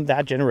learn from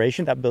that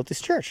generation that built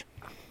this church?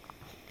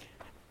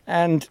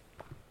 And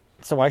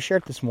so I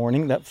shared this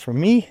morning that for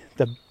me,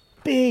 the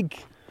big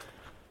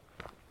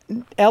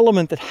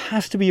element that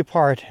has to be a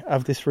part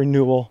of this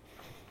renewal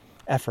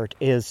effort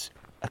is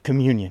a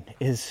communion,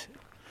 is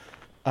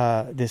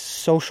this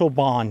social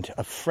bond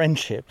of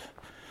friendship.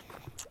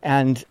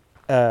 And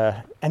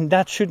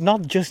that should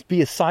not just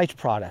be a side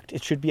product.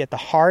 It should be at the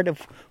heart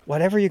of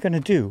whatever you're going to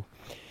do.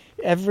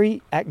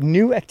 Every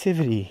new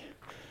activity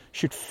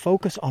should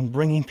focus on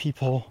bringing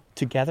people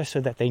together so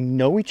that they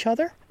know each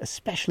other,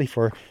 especially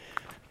for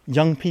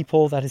young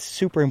people. That is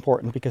super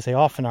important because they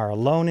often are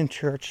alone in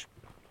church.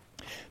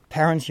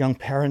 Young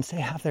parents,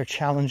 they have their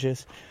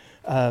challenges.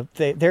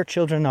 Their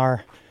children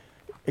are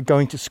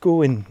going to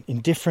school in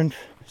different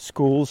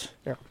schools.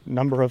 There are a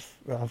number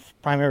of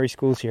primary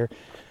schools here.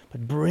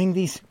 But bring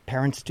these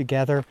parents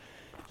together,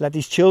 let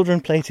these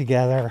children play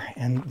together,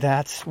 and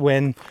that's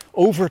when,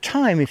 over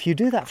time, if you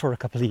do that for a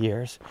couple of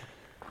years,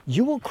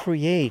 you will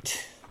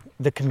create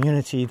the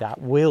community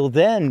that will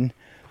then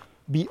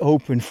be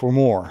open for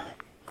more.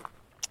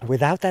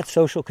 Without that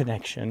social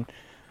connection,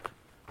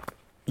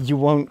 you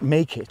won't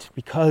make it,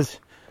 because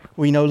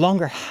we no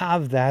longer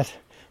have that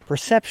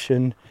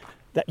perception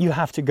that you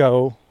have to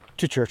go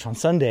to church on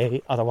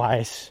Sunday,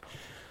 otherwise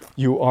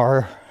you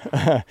are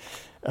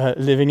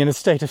living in a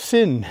state of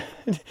sin.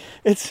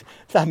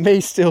 That may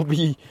still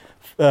be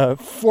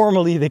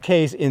formally the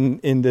case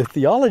in the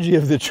theology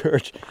of the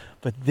church,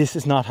 but this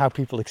is not how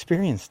people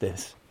experience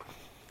this.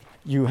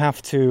 You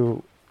have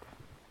to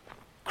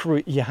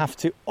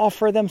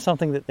offer them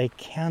something that they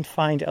can't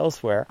find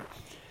elsewhere.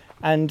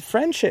 And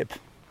friendship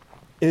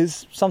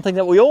is something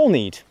that we all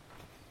need.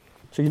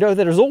 So that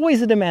there's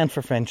always a demand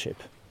for friendship.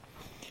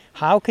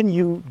 How can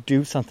you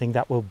do something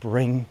that will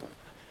bring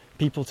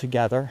people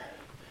together?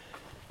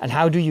 And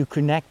how do you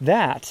connect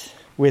that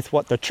with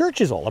what the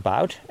church is all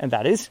about? And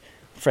that is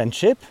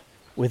friendship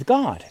with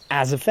God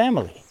as a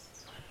family.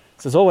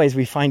 So as always,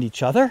 we find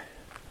each other.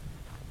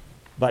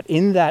 But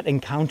in that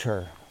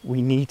encounter,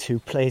 we need to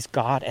place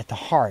God at the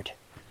heart.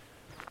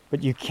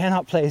 But you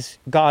cannot place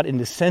God in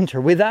the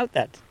center without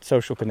that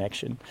social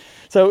connection.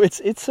 So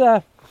it's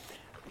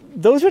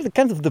those are the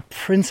kind of the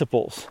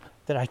principles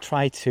that I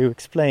try to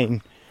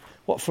explain.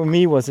 What for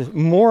me was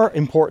more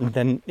important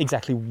than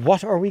exactly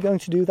what are we going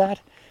to do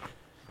that.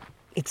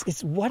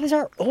 It's what is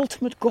our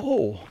ultimate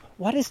goal?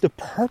 What is the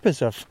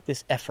purpose of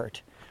this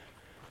effort?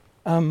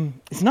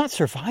 It's not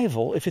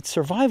survival. If it's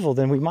survival,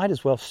 then we might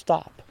as well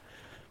stop.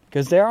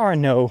 Because there are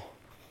no...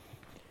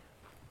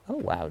 Oh,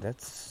 wow,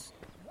 that's...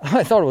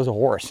 I thought it was a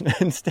horse.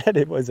 Instead,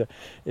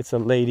 it's a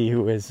lady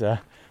who is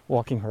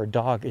walking her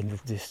dog in the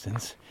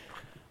distance.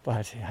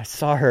 But I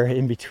saw her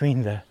in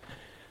between the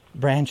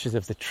branches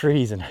of the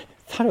trees, and I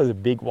thought it was a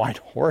big white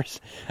horse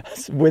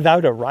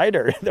without a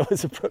rider that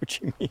was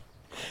approaching me.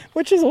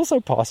 Which is also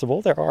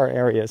possible. There are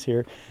areas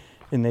here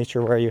in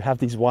nature where you have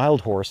these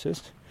wild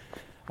horses.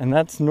 And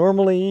that's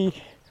normally...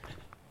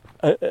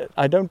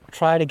 I don't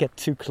try to get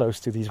too close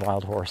to these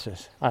wild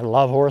horses. I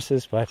love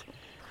horses, but...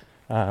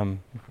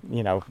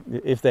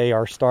 if they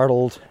are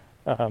startled,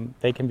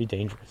 they can be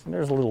dangerous. And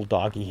there's a little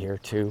doggy here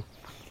too.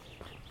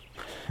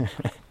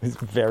 It's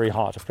very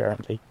hot,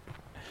 apparently.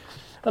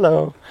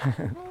 Hello.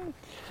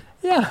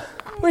 Ja,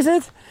 hoe is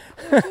het?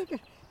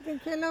 Ik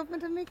denk, jij loopt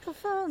met een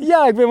microfoon.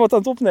 Ja, ik ben wat aan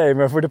het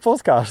opnemen voor de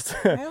podcast.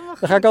 Helemaal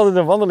Dan ga ik altijd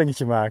een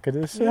wandelingetje maken.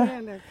 Dus,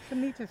 heerlijk,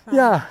 geniet ervan.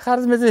 Ja, gaat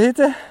het met de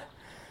hitte?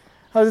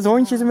 Houdt het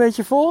hondje het een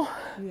beetje vol?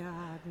 Ja,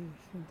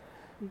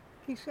 die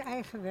kiest zijn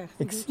eigen weg.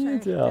 Ik zie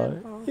het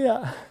wel.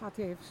 Ja. Gaat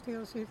hij even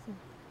stilzitten.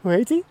 Hoe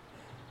heet hij?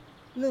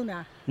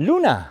 Luna.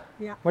 Luna?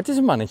 Ja. Maar het is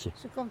een mannetje.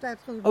 Ze komt uit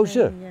Roemenië. Oh,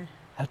 ze?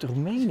 Uit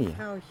Roemenië? Een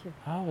vrouwtje.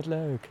 Oh, wat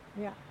leuk.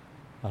 Ja.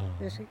 Oh.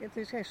 Dus het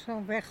is echt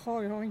zo'n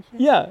weggooihondje.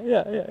 Ja.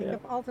 Ik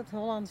heb altijd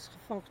Hollands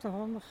gefokte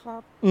honden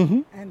gehad.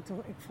 Mm-hmm. En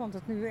ik vond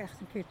het nu echt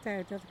een keer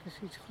tijd dat ik eens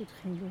iets goed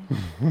ging doen.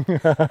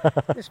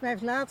 Dus mijn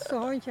laatste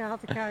hondje had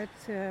ik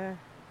uit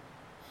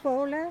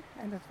Polen.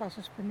 En dat was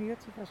een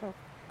spaniertje.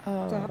 Toen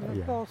hadden we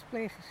een Pools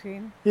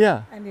pleeggezin.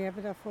 Ja. En die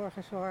hebben daarvoor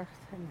gezorgd.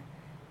 En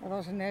er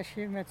was een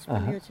nestje met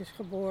spaniertjes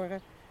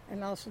geboren.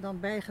 En als ze dan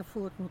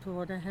bijgevoerd moeten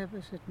worden,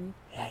 hebben ze het niet.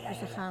 Dus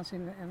dan gaan ze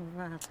in de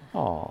emmer water.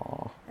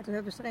 Oh. En toen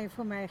hebben ze er een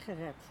voor mij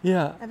gered.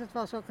 Ja. En het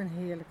was ook een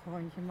heerlijk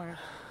hondje.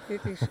 Maar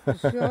dit is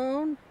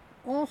zo'n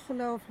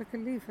ongelooflijke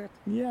liefde.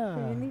 Ja.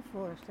 Kun je je niet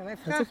voorstellen. Hij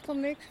vraagt om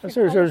niks.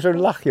 Zo'n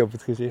lachje op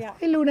het gezicht. Ja.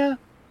 Hey Luna.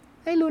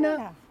 Hey Luna.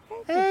 Ja,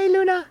 Hey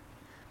Luna.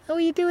 How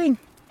are you doing?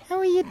 How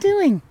are you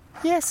doing?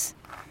 Yes.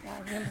 Ja,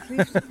 ik wil het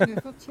liefst een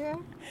knuffeltje.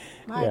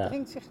 Maar hij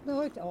drinkt zich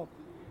nooit op.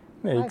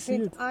 Nee, Maar ik zie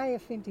het. aaien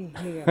vindt hij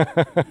heerlijk.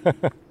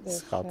 Dus,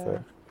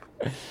 Schattig.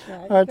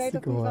 ja, ik Hartstikke weet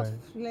ook niet wat mooi.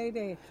 voor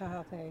verleden hij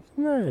gehad heeft.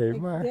 Nee,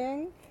 Ik maar...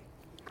 denk...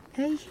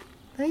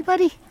 Hey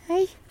buddy.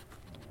 Hey.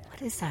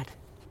 What is that?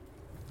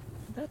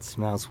 That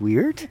smells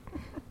weird.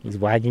 He's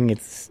wagging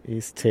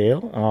his tail.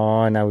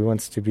 Oh, now he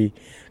wants to be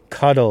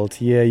cuddled.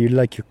 Yeah, you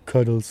like your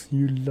cuddles.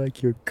 You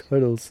like your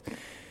cuddles.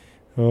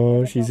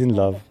 Oh, she's in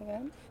love.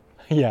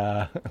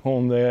 Ja,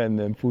 honden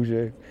en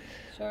poezen.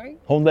 Sorry?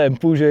 Honden en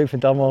poezen, ik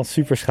vind het allemaal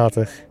super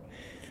schattig.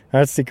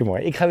 Hartstikke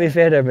mooi. Ik ga weer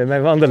verder met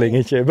mijn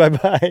wandelingetje. Bye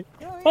bye.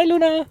 Bye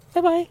Luna.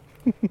 Bye bye.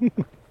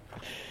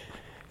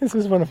 This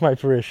was one of my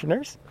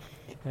parishioners.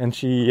 And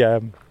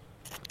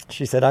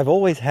she said, I've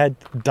always had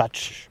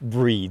Dutch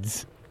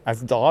breeds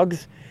as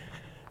dogs.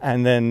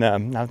 And then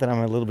now that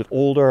I'm a little bit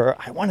older,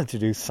 I wanted to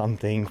do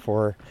something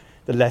for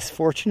the less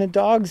fortunate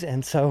dogs.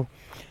 And so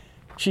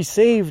she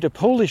saved a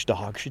Polish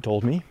dog, she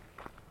told me.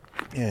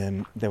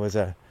 There was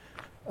a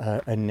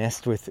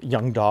nest with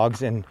young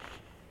dogs, and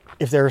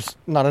if there's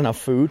not enough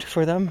food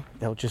for them,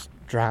 they'll just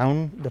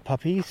drown the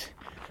puppies.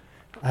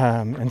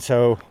 And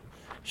so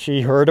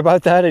she heard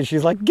about that, and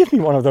she's like, give me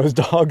one of those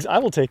dogs. I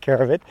will take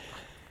care of it.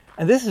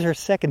 And this is her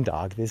second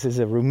dog. This is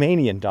a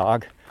Romanian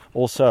dog,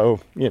 also,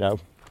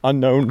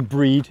 unknown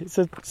breed. It's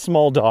a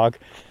small dog.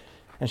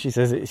 And she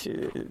says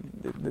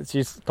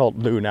she's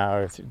called Luna,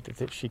 or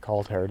she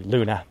called her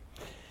Luna.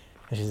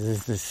 And she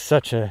says, this is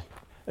such a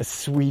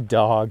sweet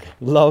dog,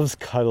 loves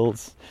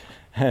cuddles,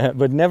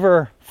 but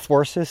never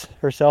forces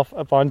herself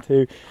up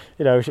onto,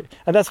 and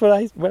that's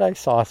what I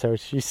saw. So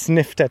she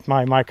sniffed at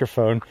my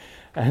microphone,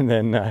 and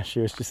then she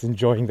was just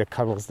enjoying the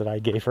cuddles that I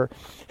gave her.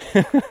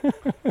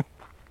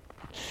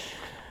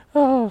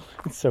 Oh,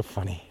 it's so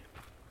funny.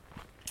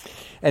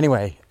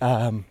 Anyway,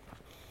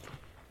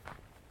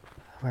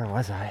 where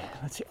was I?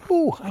 Let's see.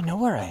 Oh, I know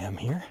where I am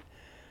here.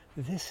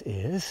 This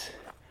is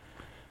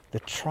the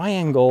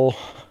triangle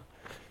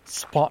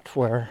spot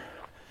where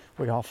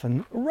we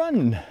often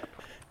run.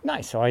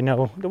 Nice, so I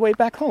know the way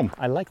back home.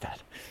 I like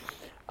that.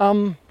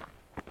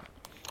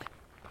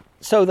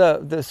 So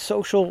the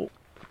social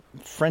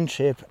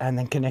friendship and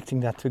then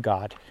connecting that to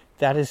God,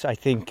 that is, I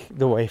think,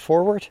 the way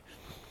forward.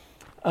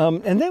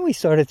 And then we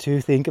started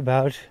to think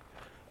about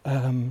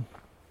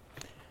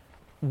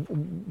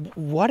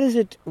what is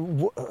it,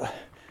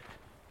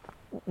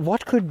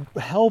 what could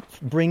help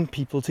bring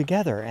people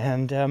together,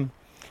 and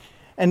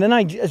then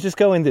I just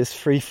go in this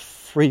free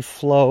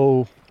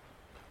flow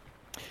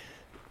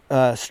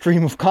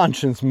stream of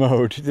conscience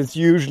mode. That's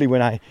usually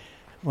when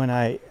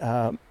I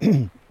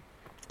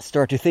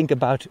start to think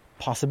about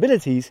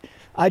possibilities.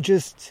 I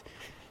just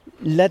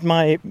let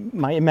my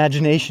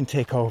imagination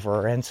take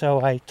over, and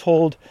so I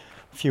told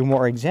a few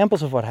more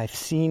examples of what I've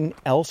seen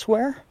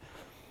elsewhere.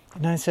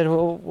 And I said,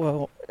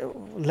 well,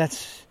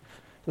 let's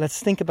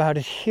think about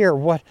it here.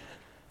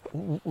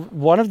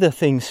 One of the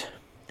things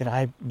that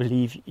I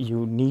believe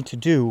you need to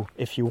do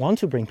if you want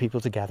to bring people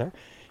together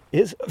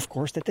is, of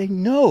course, that they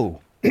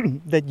know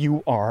that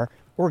you are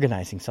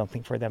organizing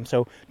something for them.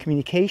 So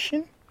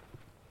communication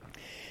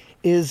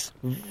is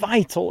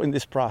vital in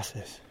this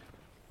process.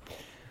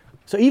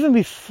 So even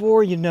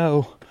before you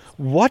know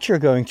what you're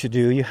going to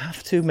do, you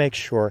have to make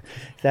sure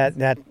that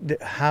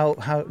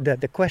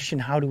the question,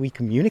 how do we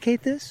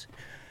communicate this?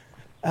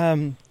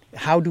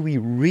 How do we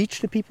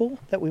reach the people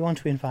that we want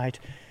to invite?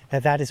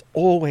 That is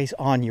always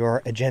on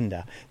your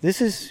agenda.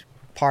 This is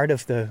part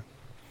of the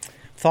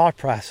thought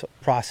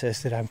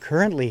process that I'm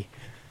currently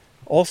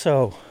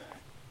also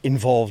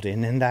involved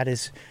in, and that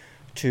is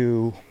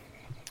to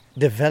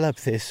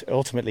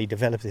ultimately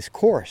develop this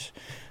course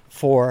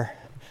for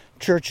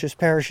churches,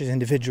 parishes,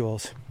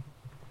 individuals,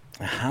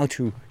 how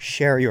to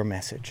share your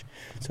message.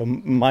 So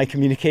my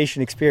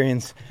communication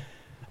experience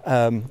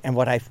and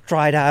what I've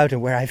tried out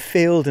and where I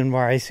failed and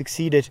where I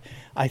succeeded,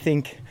 I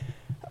think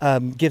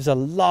gives a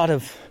lot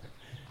of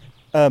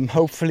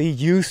hopefully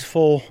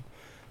useful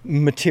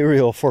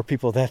material for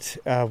people that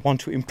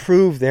want to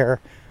improve their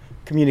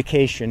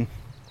communication.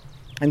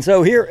 And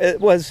so here it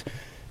was,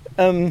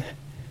 for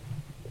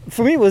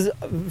me it was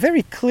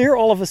very clear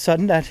all of a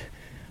sudden that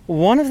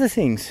one of the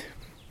things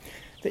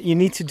that you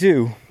need to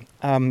do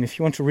if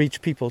you want to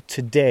reach people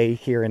today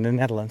here in the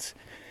Netherlands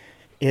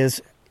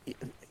is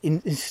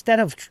instead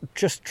of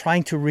just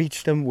trying to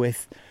reach them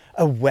with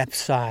a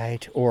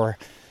website or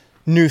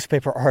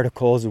newspaper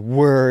articles,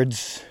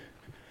 words,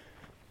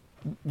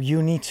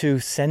 you need to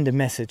send a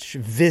message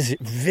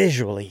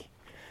visually.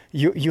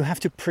 You have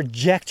to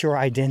project your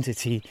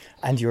identity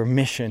and your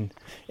mission.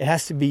 It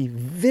has to be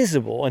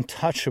visible and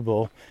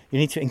touchable. You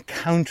need to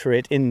encounter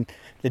it in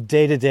the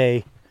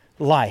day-to-day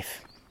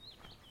life.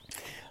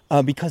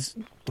 Because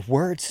the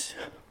words,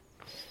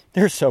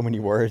 there are so many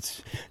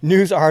words.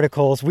 News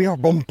articles, we are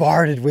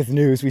bombarded with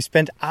news. We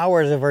spend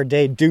hours of our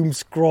day doom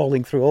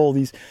scrolling through all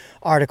these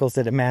articles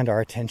that demand our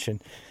attention.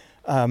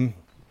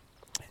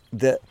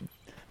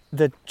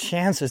 The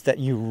chances that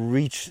you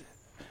reach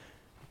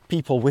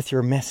people with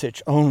your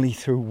message only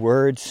through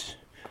words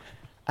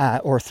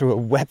or through a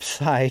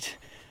website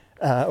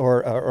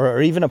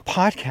or even a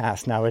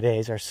podcast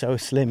nowadays are so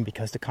slim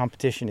because the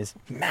competition is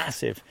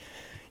massive.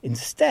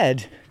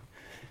 Instead,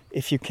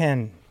 if you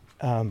can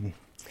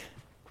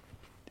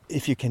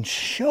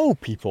show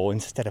people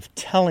instead of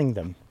telling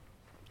them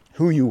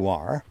who you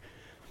are,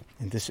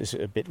 and this is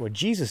a bit what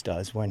Jesus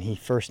does when he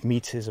first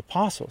meets his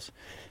apostles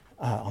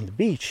on the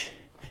beach.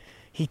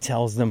 He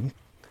tells them,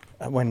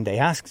 when they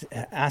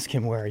ask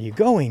him, where are you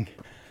going?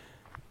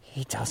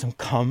 He tells them,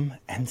 come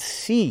and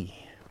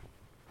see.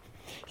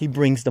 He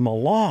brings them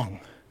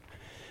along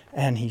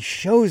and he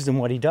shows them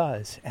what he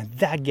does. And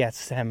that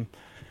gets them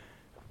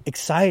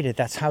excited.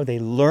 That's how they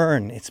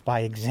learn. It's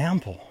by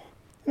example.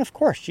 And of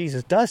course,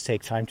 Jesus does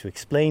take time to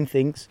explain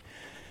things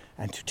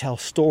and to tell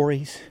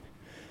stories.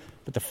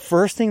 But the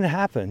first thing that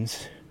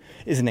happens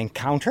is an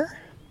encounter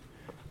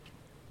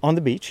on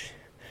the beach.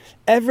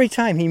 Every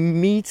time he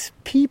meets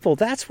people,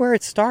 that's where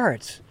it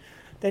starts.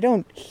 They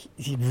don't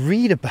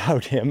read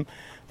about him,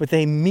 but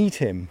they meet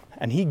him.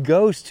 And he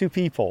goes to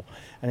people.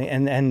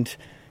 And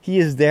he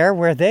is there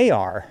where they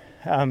are.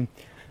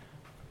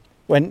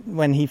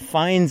 When he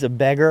finds a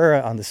beggar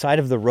on the side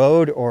of the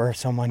road or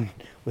someone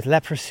with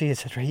leprosy,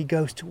 etc., he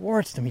goes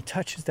towards them, he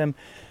touches them,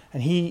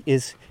 and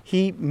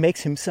he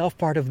makes himself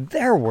part of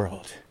their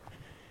world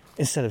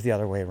instead of the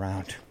other way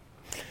around.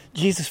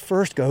 Jesus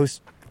first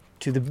goes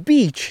to the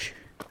beach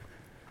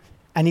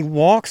and he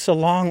walks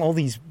along all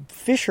these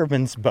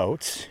fishermen's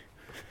boats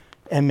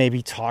and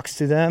maybe talks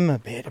to them a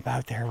bit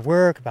about their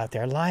work, about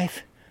their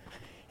life.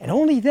 And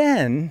only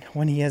then,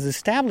 when he has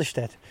established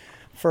that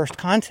first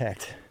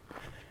contact,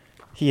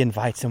 he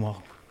invites them,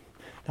 well,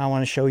 now I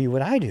want to show you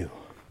what I do.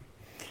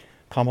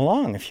 Come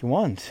along if you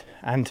want.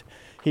 And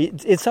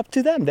it's up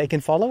to them. They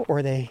can follow,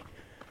 or they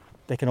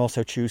can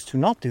also choose to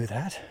not do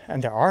that.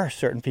 And there are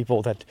certain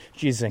people that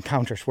Jesus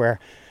encounters where,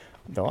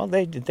 well,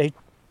 they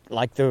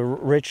like the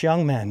rich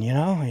young man, you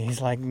know. He's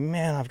like,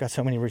 man, I've got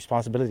so many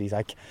responsibilities.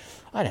 I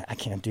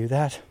can't do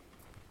that.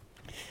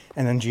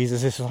 And then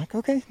Jesus is like,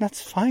 okay,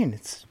 that's fine.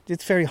 It's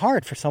very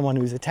hard for someone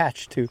who's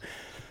attached to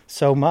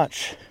so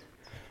much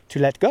to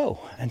let go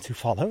and to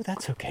follow.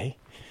 That's okay.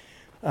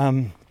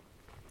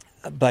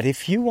 But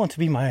if you want to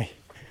be my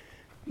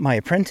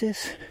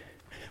apprentice,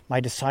 my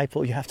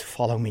disciple, you have to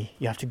follow me.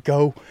 You have to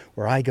go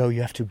where I go.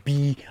 You have to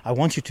be. I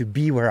want you to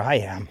be where I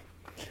am.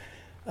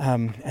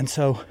 And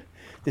so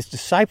this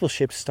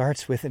discipleship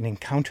starts with an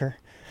encounter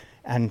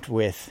and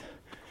with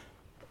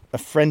a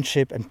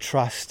friendship and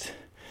trust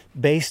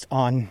based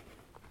on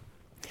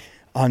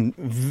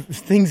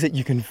things that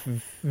you can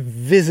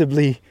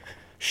visibly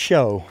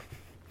show.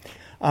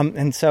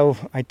 And so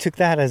I took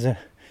that as a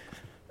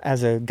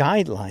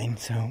guideline.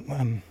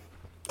 So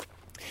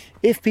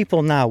if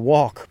people now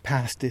walk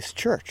past this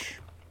church,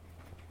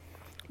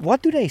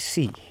 what do they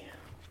see?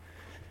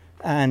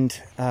 And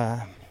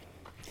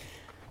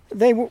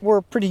they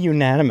were pretty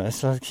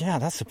unanimous. Like, yeah,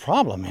 that's the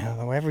problem. You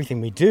know,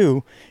 everything we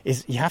do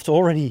is you have to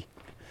already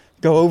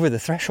go over the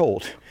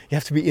threshold. You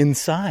have to be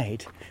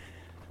inside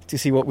to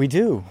see what we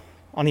do.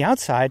 On the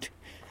outside,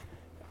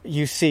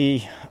 you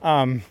see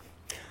the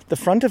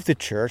front of the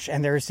church,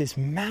 and there's this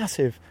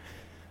massive,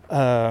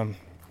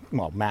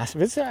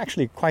 massive, it's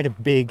actually quite a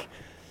big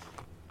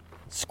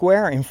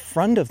square in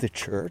front of the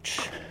church.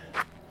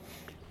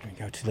 Let me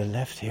go to the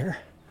left here.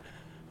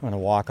 I'm going to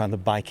walk on the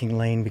biking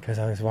lane because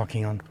I was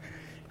walking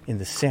in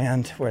the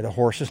sand where the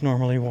horses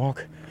normally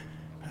walk.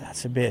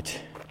 That's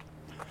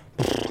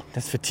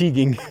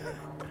fatiguing.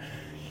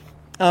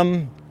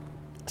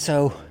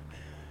 So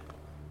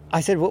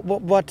I said,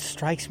 what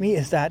strikes me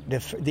is that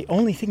the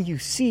only thing you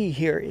see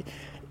here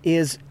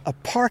is a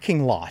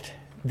parking lot.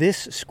 This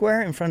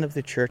square in front of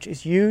the church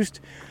is used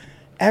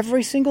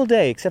every single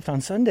day, except on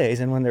Sundays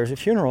and when there's a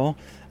funeral,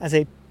 as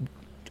a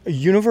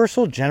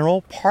universal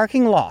general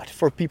parking lot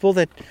for people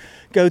that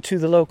go to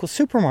the local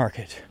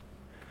supermarket.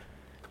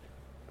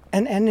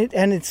 And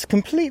it's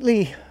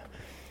completely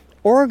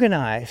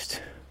organized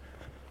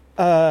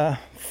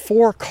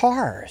for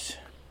cars.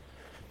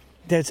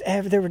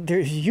 There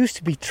used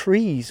to be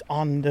trees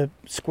on the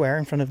square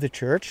in front of the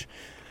church,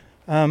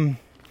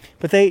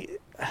 but they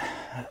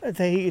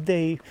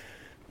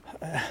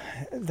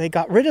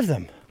got rid of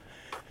them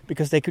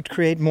because they could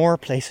create more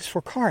places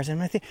for cars.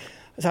 And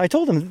so I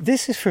told them,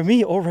 this is for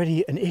me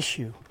already an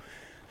issue.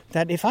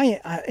 That if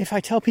I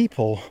tell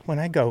people when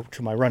I go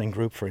to my running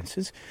group, for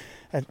instance,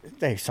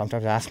 they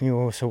sometimes ask me,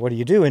 well, so what do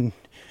you do in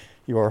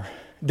your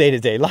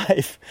day-to-day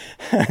life?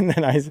 And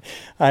then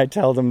I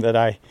tell them that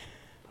I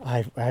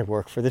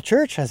work for the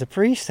church as a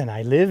priest, and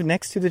I live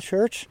next to the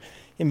church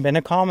in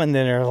Bennekom. And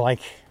then they're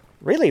like,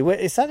 really?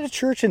 Is that a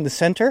church in the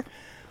center?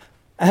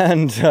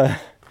 And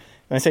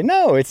I say,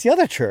 no, it's the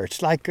other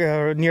church, like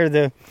near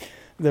the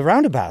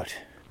roundabout.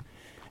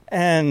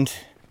 And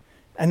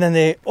then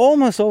they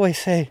almost always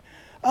say,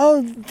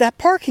 oh, that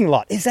parking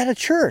lot, is that a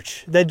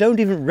church? They don't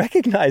even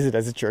recognize it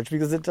as a church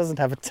because it doesn't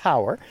have a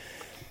tower.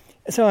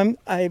 So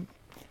I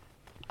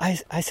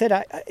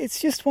said, it's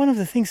just one of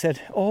the things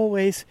that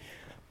always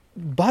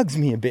bugs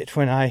me a bit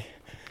when I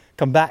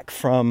come back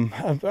from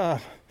a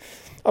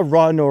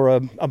run or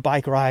a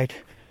bike ride.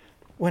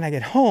 When I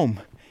get home,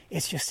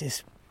 it's just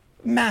this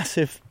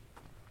massive,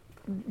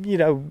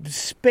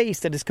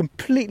 space that is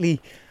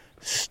completely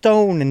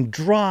stone and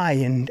dry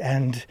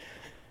and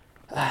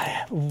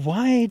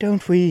why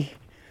don't we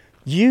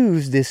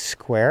use this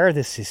square,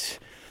 this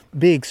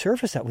big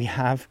surface that we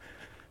have,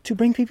 to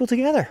bring people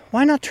together?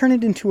 Why not turn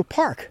it into a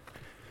park?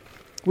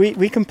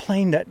 We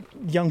complain that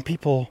young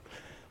people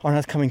are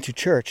not coming to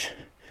church.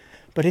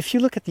 But if you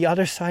look at the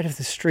other side of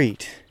the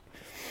street,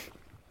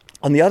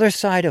 on the other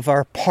side of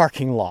our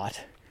parking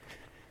lot,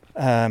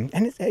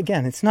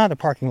 it's not a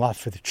parking lot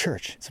for the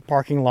church. It's a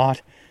parking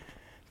lot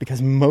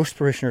because most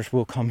parishioners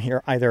will come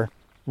here either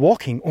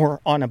walking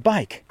or on a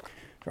bike.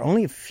 There are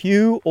only a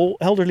few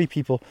elderly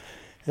people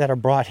that are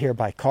brought here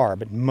by car,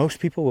 but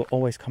most people will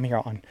always come here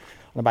on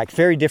a bike.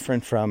 Very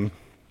different from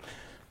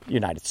the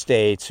United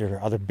States or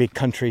other big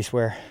countries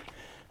where,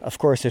 of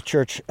course, a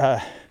church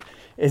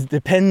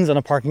depends on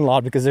a parking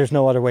lot because there's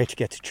no other way to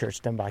get to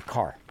church than by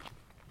car.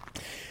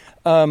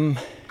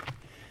 Let's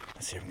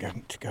see, I'm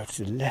going to go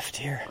to the left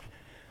here.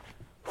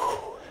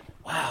 Whew.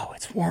 Wow,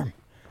 it's warm.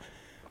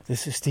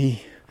 This is the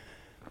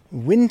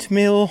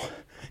Windmill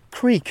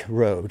Creek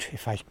Road,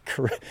 if I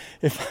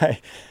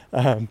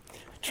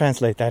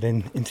translate that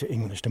into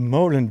English, the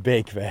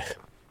Molenbeekweg.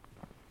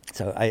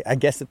 So I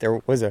guess that there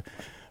was a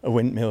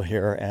windmill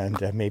here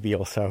and maybe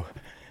also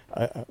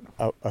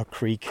a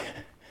creek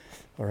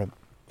or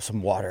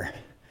some water.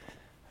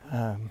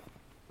 None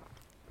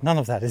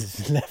of that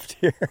is left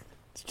here.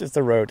 It's just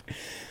a road.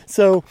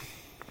 So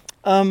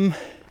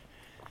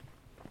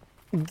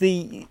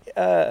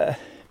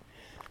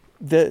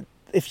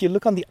if you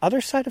look on the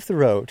other side of the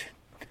road,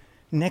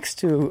 next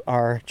to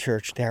our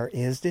church, there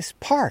is this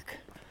park.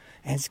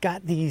 And it's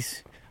got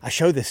these... I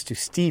showed this to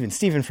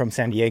Stephen from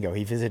San Diego.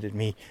 He visited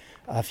me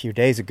a few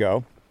days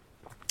ago.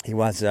 He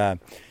was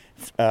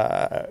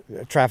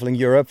traveling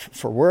Europe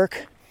for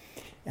work.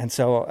 And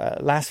so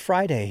last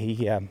Friday,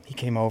 he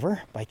came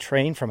over by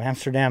train from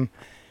Amsterdam.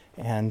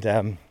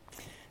 And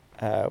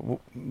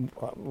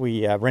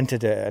we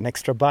rented an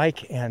extra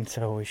bike. And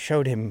so we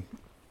showed him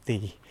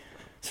the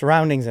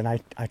surroundings. And I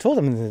told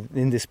him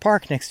in this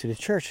park next to the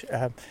church...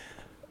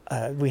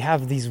 we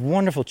have these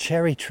wonderful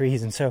cherry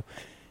trees, and so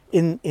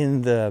in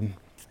the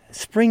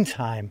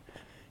springtime,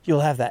 you'll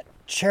have that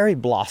cherry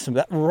blossom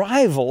that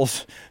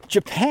rivals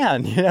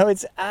Japan.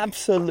 It's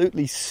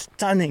absolutely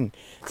stunning,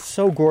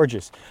 so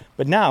gorgeous.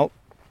 But now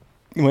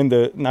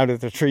that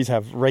the trees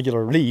have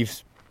regular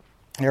leaves,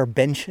 there are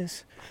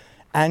benches,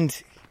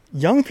 and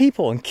young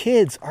people and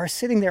kids are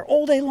sitting there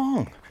all day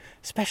long,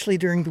 especially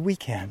during the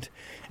weekend,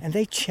 and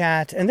they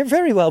chat, and they're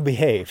very well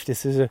behaved.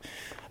 This is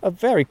a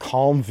very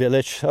calm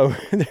village, so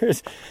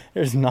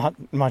there's not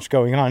much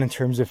going on in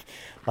terms of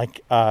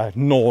like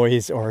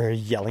noise or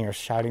yelling or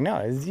shouting.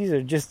 No, these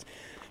are just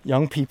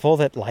young people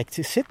that like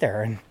to sit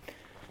there. And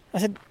I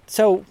said,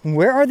 so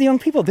where are the young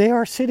people? They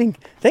are sitting,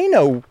 they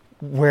know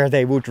where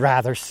they would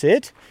rather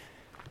sit.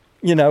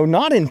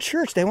 Not in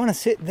church. They want to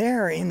sit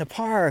there in the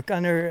park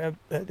under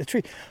the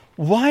tree.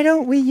 Why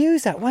don't we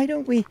use that? Why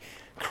don't we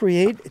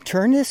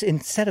turn this,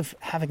 instead of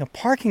having a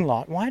parking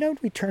lot, why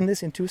don't we turn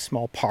this into a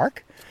small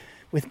park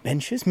with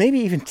benches, maybe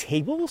even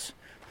tables,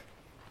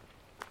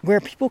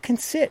 where people can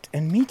sit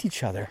and meet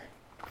each other?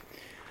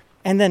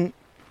 And then,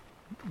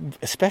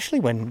 especially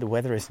when the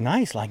weather is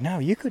nice, like now,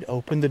 you could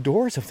open the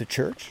doors of the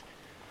church.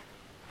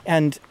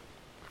 And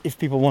if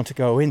people want to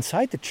go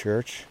inside the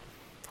church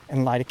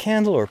and light a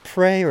candle or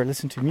pray or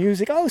listen to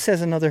music,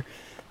 says another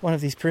one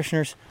of these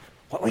parishioners,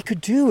 what we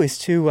could do is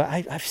to,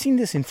 I've seen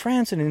this in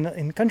France and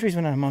in countries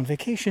when I'm on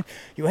vacation,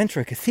 you enter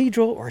a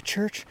cathedral or a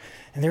church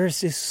and there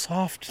is this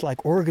soft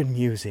like organ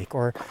music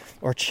or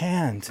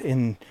chant,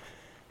 and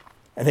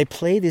they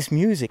play this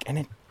music, and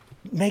it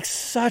makes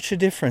such a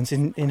difference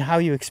in how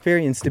you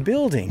experience the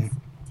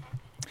building.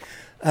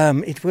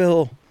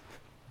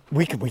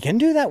 We can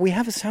do that. We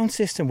have a sound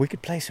system. We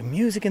could play some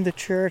music in the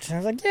church. And I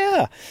was like,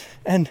 yeah.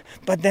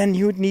 But then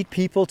you would need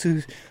people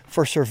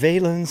for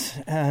surveillance.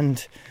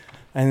 And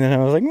then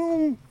I was like,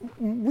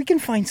 we can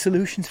find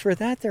solutions for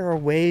that. There are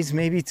ways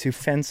maybe to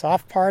fence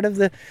off part of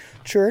the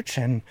church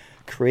and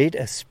create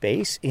a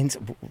space. You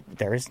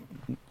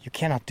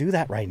cannot do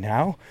that right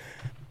now.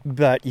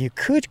 But you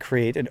could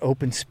create an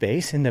open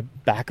space in the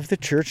back of the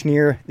church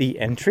near the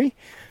entry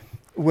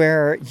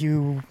where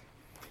you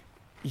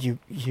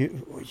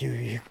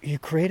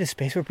create a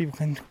space where people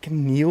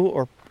can kneel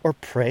or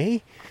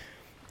pray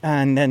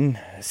and then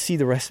see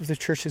the rest of the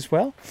church as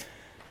well.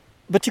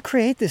 But you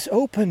create this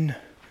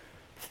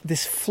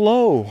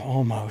flow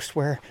almost,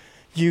 where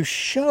you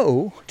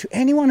show to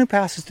anyone who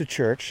passes the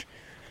church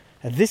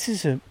that this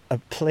is a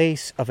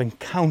place of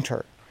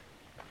encounter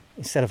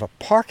instead of a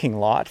parking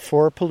lot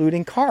for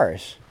polluting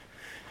cars.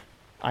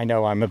 I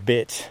know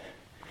that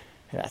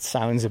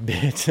sounds a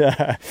bit,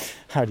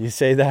 how do you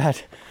say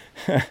that?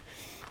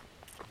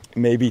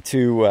 Maybe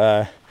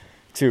too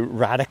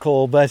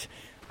radical, but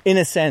in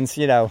a sense,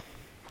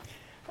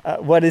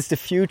 what is the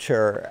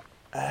future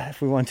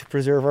if we want to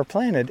preserve our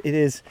planet? It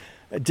is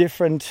a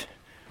different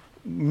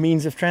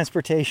means of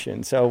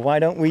transportation. So why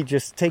don't we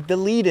just take the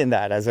lead in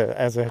that as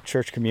a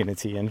church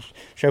community and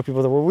show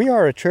people that we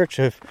are a church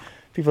of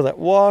people that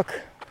walk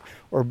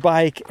or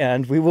bike,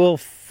 and we will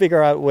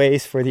figure out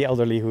ways for the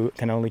elderly who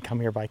can only come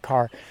here by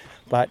car.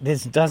 But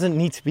this doesn't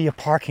need to be a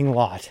parking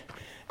lot.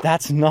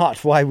 That's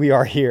not why we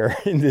are here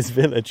in this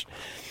village.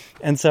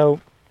 And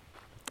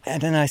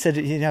then I said,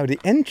 the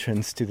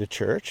entrance to the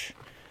church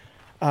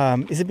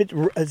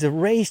is a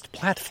raised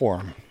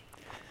platform.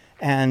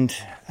 And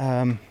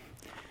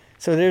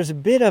so there's a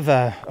bit of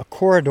a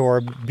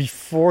corridor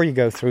before you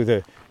go through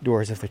the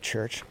doors of the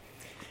church.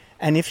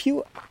 And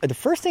the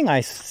first thing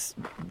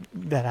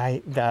that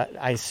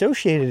I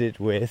associated it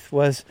with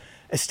was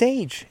a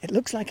stage. It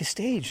looks like a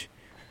stage.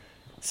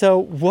 So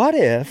what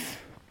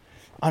if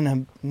on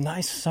a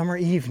nice summer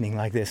evening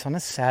like this, on a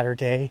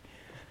Saturday,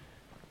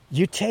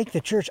 you take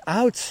the church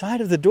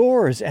outside of the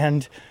doors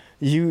and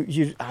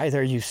you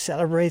either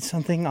celebrate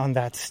something on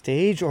that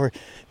stage, or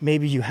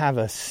maybe you have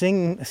a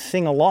sing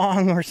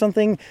along or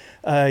something.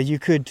 You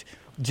could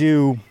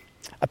do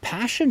a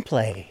passion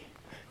play.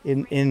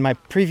 In my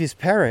previous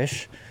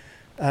parish,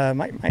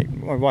 my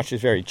watch is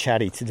very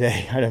chatty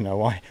today. I don't know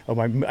why.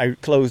 I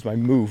closed my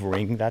Move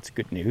ring. That's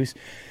good news.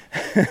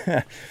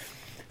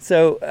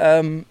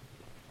 So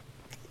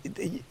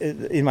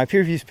in my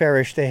previous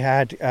parish, they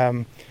had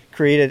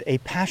created a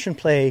passion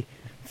play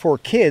for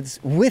kids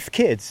with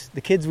kids.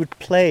 The kids would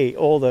play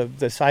all the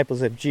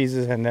disciples of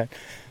Jesus and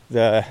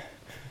the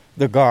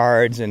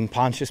guards and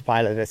Pontius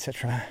Pilate,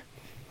 etc.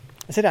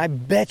 I said, I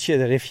bet you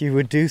that if you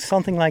would do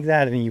something like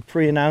that and you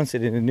pre-announce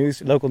it in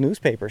the local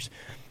newspapers,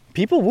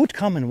 people would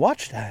come and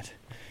watch that.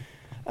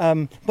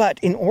 But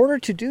in order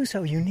to do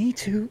so, you need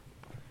to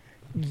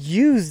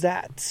use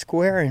that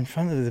square in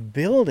front of the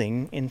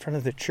building, in front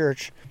of the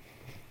church,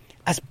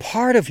 as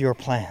part of your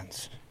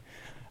plans.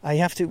 You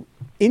have to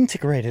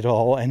integrate it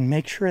all and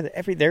make sure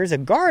that there's a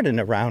garden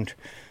around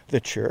the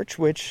church,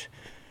 which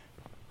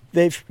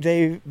they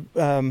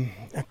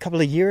a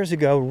couple of years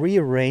ago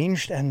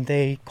rearranged, and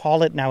they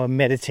call it now a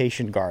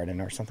meditation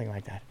garden or something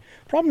like that.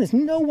 Problem is,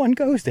 no one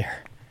goes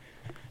there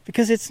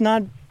because it's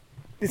not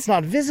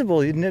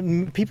visible.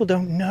 People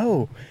don't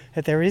know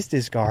that there is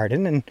this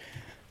garden, and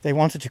they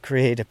wanted to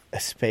create a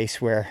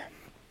space where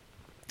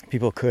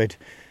people could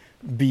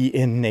be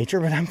in nature.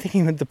 But I'm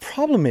thinking that the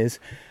problem is,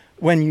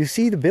 when you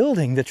see the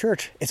building, the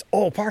church, it's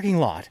all parking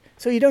lot.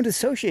 So you don't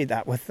associate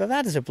that with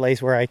that as a place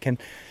where I can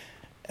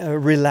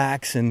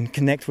relax and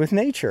connect with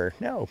nature.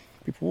 No,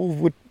 people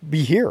would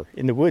be here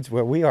in the woods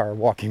where we are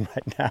walking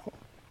right now.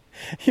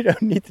 You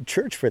don't need the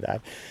church for that.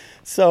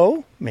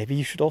 So maybe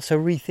you should also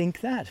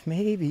rethink that.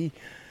 Maybe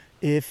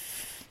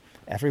if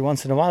every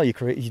once in a while you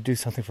do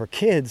something for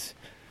kids.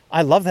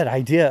 I love that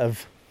idea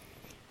of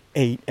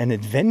an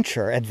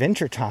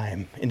adventure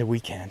time in the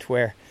weekend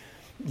where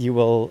you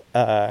will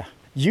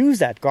use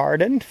that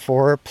garden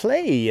for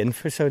play and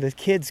so that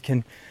kids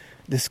can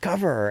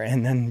discover,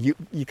 and then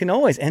you can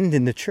always end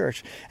in the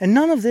church. And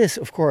none of this,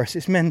 of course,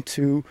 is meant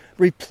to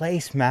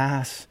replace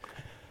Mass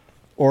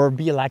or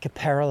be like a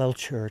parallel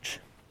church.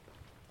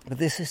 But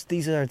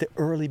these are the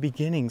early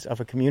beginnings of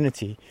a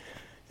community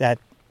that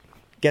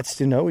gets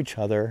to know each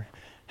other,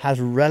 has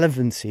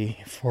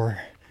relevancy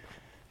for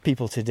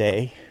people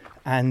today,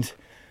 and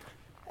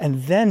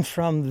then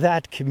from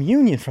that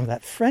communion, from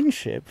that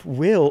friendship,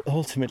 will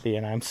ultimately,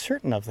 and I'm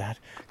certain of that,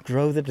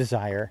 grow the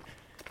desire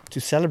to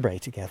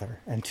celebrate together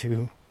and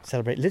to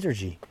celebrate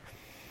liturgy.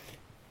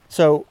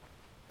 So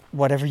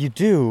whatever you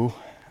do,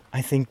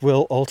 I think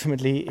will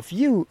ultimately, if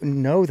you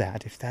know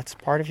that, if that's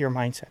part of your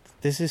mindset,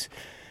 this is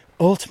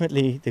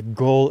ultimately the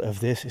goal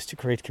of this, is to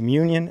create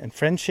communion and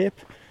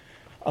friendship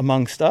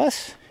amongst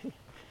us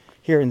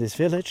here in this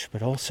village,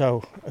 but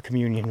also a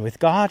communion with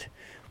God.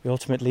 We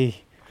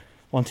ultimately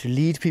want to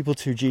lead people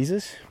to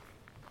Jesus.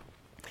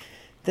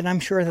 Then I'm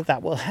sure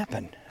that will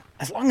happen,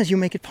 as long as you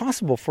make it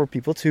possible for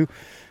people to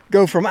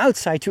go from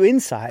outside to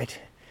inside,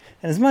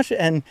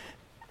 and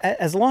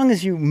as long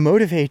as you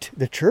motivate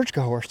the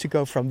churchgoers to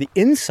go from the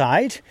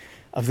inside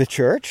of the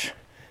church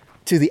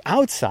to the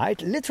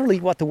outside, literally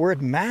what the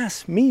word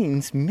Mass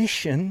means,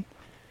 mission,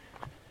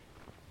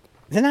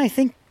 then I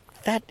think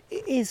that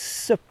is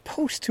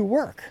supposed to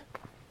work.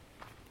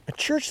 A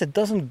church that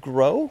doesn't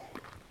grow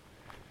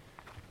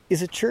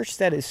is a church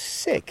that is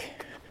sick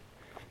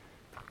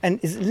and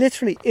is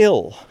literally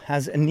ill,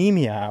 has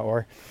anemia,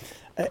 or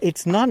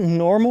it's not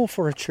normal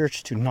for a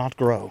church to not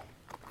grow.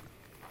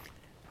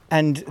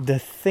 And the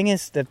thing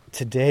is that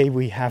today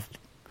we have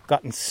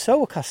gotten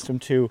so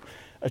accustomed to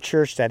a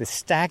church that is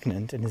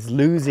stagnant and is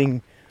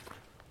losing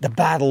the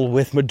battle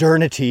with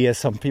modernity, as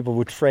some people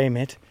would frame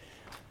it,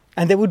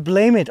 and they would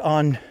blame it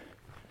on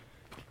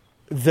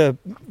the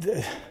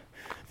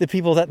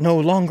people that no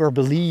longer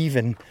believe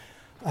and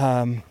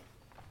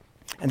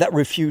that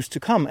refuse to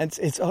come.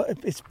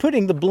 It's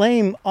putting the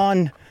blame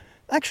on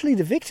actually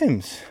the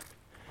victims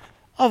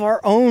of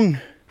our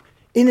own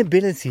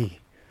inability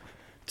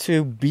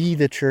to be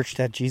the church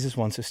that Jesus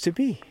wants us to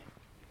be.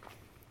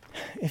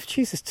 If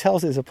Jesus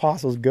tells his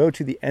apostles, go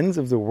to the ends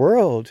of the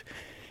world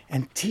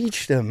and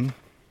teach them,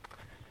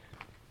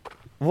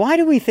 why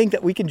do we think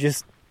that we can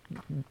just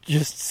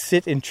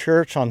sit in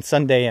church on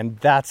Sunday and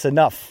that's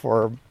enough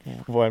for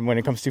when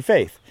it comes to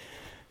faith?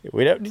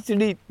 We don't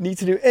need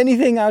to do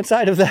anything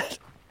outside of that.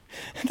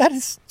 That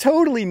is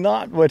totally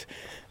not what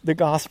the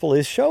gospel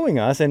is showing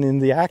us. And in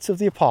the Acts of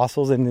the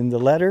Apostles and in the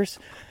letters,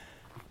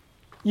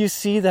 you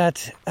see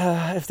that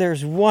if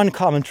there's one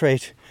common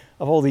trait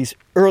of all these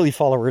early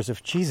followers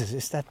of Jesus,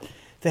 is that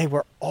they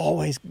were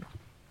always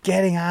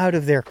getting out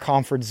of their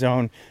comfort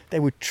zone. They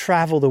would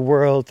travel the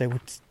world, they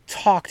would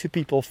talk to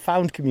people,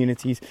 found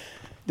communities,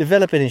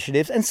 develop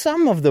initiatives, and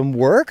some of them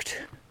worked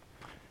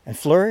and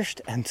flourished,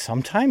 and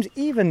sometimes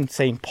even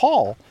St.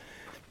 Paul,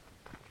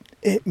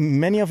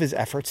 many of his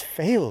efforts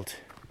failed.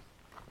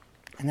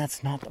 And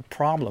that's not a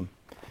problem,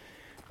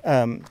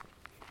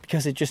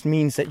 because it just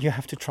means that you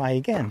have to try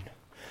again,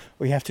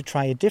 or you have to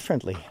try it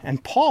differently.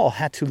 And Paul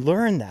had to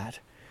learn that.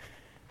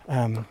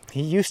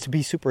 He used to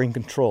be super in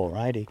control,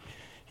 right?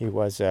 He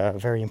was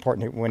very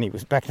important when he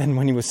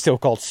was still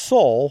called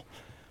Saul.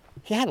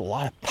 He had a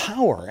lot of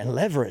power and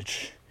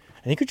leverage,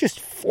 and he could just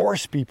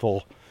force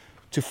people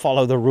to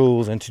follow the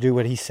rules and to do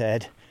what he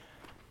said.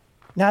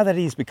 Now that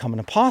he's become an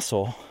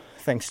apostle,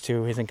 thanks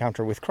to his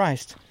encounter with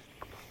Christ,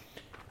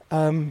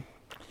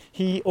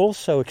 he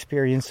also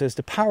experiences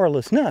the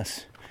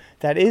powerlessness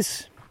that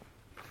is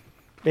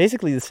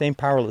basically the same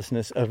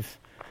powerlessness of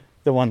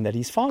the one that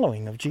he's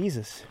following, of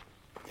Jesus,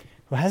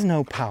 who has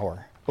no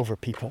power over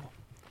people.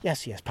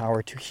 Yes, he has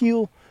power to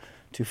heal,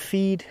 to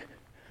feed,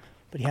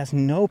 but he has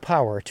no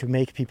power to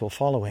make people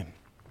follow him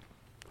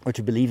or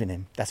to believe in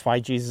him. That's why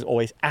Jesus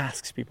always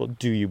asks people,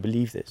 do you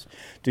believe this?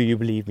 Do you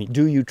believe me?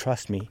 Do you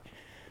trust me?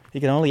 He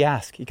can only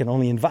ask, he can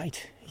only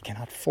invite, he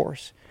cannot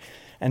force.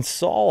 And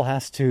Saul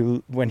has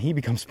to, when he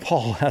becomes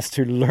Paul, has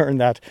to learn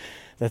that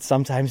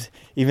sometimes,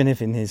 even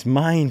if in his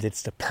mind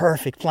it's the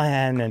perfect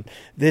plan and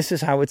this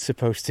is how it's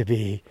supposed to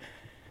be,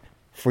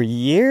 for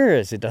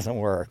years it doesn't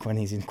work when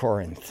he's in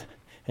Corinth.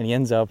 And he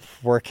ends up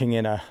working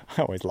I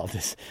always love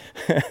this.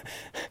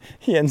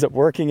 He ends up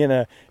working in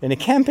a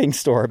camping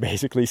store,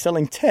 basically,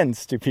 selling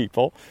tents to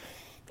people.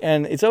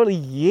 And it's only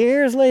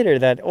years later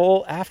that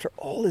after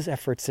all his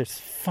efforts, there's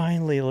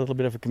finally a little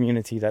bit of a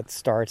community that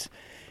starts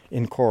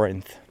in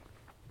Corinth.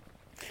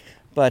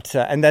 But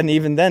and then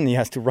even then he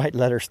has to write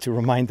letters to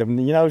remind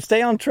them,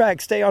 stay on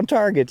track, stay on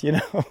target,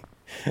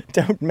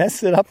 don't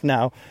mess it up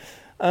now.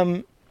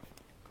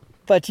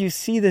 But you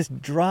see this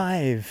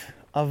drive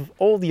of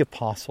all the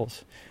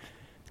apostles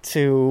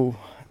to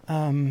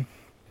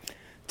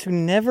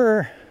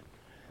never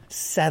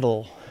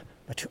settle,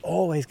 but to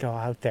always go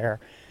out there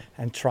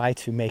and try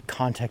to make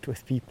contact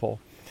with people.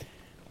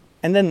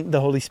 And then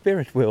the Holy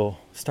Spirit will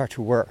start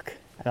to work.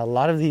 And a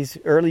lot of these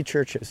early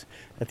churches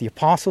that the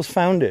apostles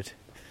founded,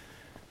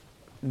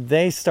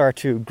 they start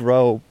to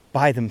grow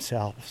by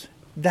themselves.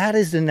 That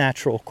is the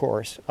natural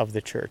course of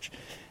the church.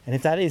 And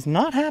if that is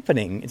not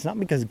happening, it's not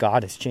because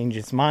God has changed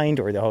its mind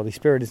or the Holy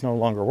Spirit is no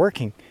longer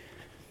working.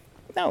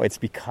 No, it's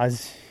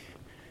because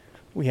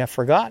we have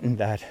forgotten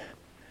that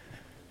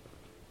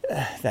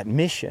that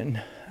mission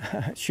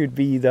should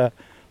be the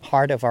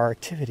heart of our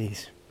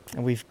activities.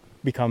 And we've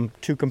become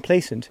too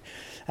complacent.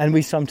 And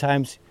we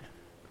sometimes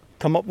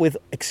come up with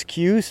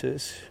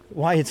excuses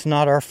why it's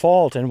not our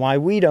fault and why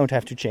we don't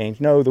have to change.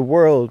 No, the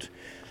world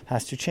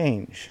has to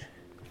change.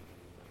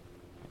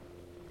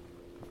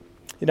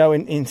 You know,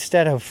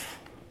 instead of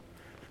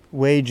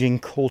waging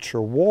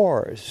culture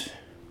wars,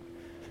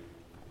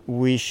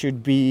 we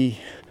should be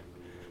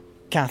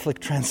Catholic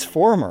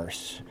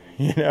transformers,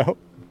 you know.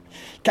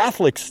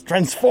 Catholics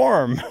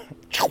transform.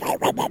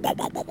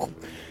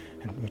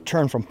 And we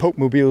turn from Pope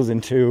mobiles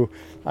into,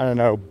 I don't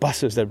know,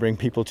 buses that bring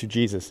people to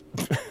Jesus.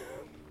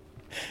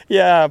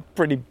 Yeah,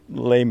 pretty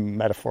lame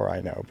metaphor,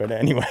 I know. But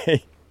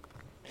anyway,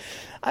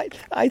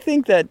 I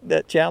think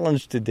that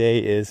challenge today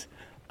is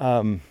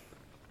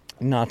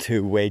not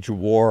to wage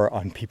war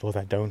on people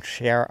that don't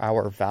share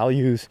our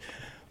values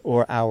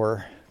or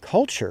our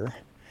culture,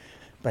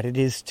 but it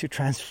is to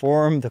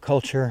transform the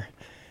culture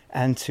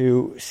and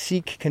to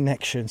seek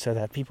connection so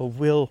that people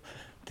will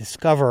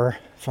discover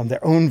from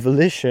their own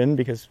volition,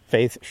 because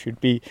faith should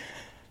be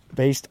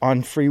based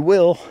on free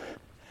will,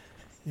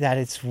 that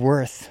it's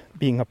worth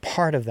being a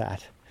part of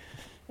that.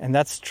 And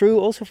that's true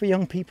also for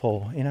young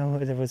people. You know,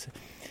 there was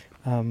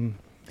a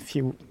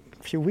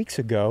few weeks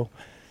ago,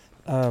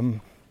 a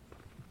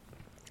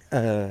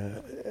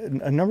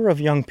number of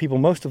young people,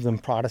 most of them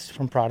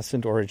from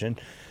Protestant origin,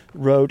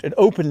 wrote an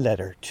open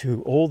letter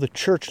to all the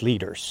church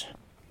leaders.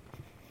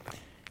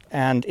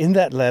 And in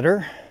that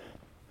letter,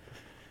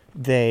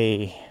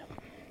 they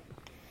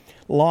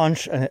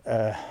launched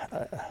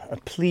a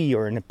plea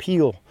or an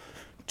appeal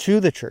to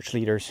the church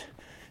leaders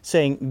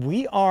saying,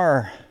 we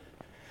are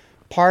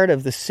part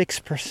of the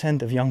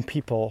 6% of young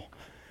people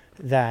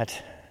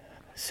that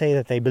say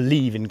that they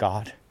believe in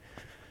God.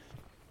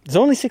 It's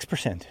only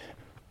 6%.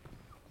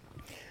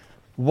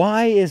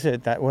 Why is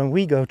it that when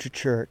we go to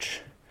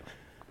church,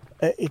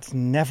 it's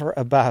never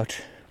about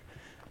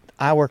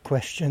our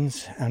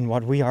questions and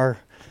what we are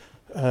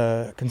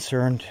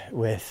concerned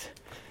with?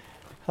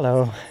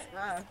 Hello.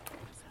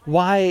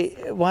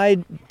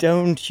 Why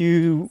don't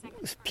you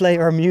play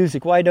our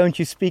music? Why don't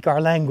you speak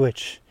our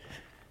language?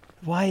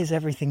 Why is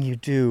everything you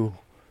do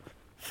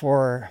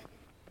for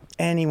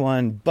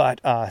anyone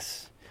but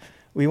us?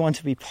 We want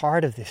to be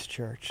part of this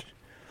church.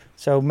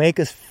 So make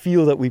us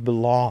feel that we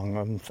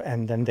belong.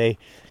 And then they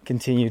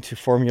continue to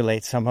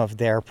formulate some of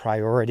their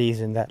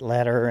priorities in that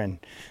letter. And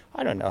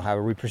I don't know how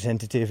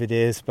representative it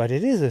is, but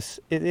it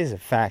is a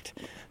fact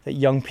that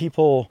young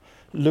people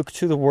look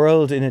to the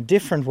world in a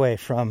different way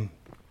from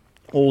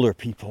older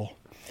people.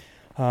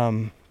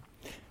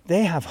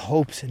 They have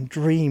hopes and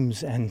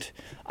dreams and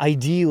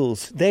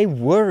ideals. They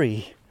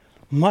worry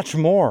much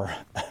more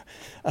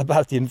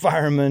about the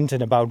environment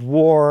and about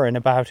war and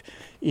about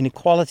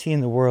inequality in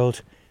the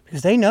world,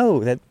 because they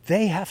know that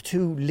they have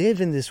to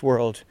live in this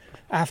world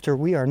after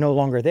we are no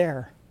longer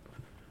there.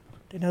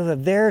 They know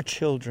that their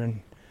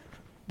children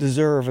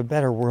deserve a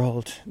better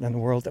world than the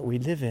world that we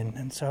live in.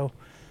 And so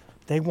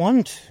they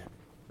want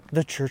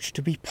the church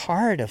to be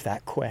part of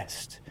that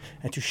quest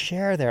and to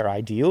share their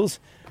ideals.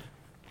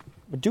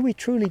 But do we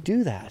truly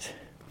do that?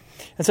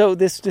 And so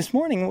this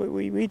morning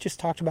we just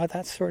talked about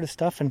that sort of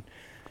stuff and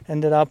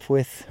ended up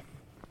with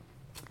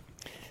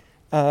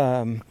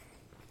I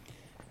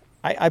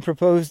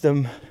proposed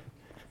them,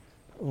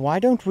 why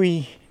don't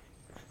we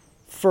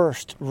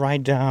first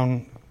write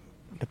down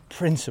the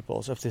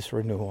principles of this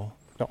renewal,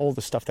 all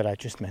the stuff that I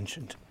just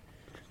mentioned.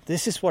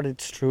 This is what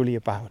it's truly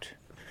about.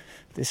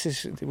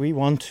 We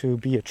want to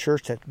be a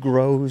church that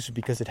grows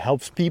because it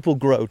helps people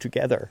grow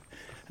together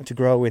and to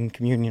grow in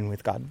communion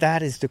with God.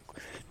 That is the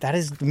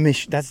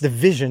mission. That's the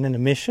vision and the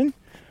mission.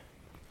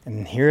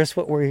 And here's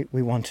what we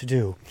want to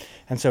do.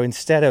 And so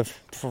instead of,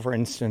 for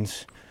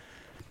instance,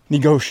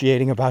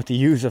 negotiating about the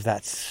use of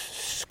that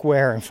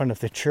square in front of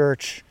the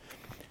church,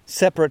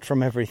 separate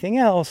from everything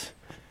else,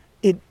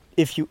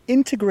 if you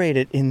integrate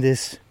it in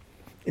the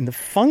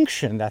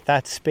function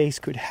that space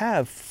could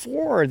have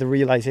for the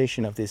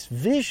realization of this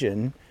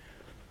vision,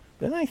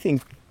 then I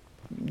think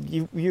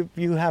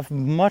you have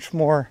much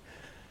more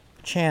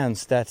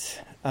chance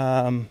that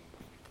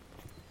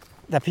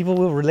people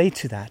will relate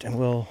to that and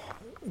will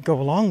go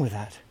along with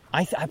that.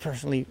 I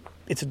personally,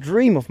 it's a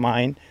dream of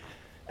mine,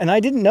 and I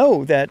didn't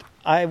know that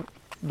I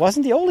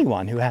wasn't the only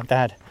one who had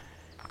that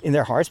in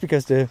their hearts,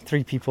 because the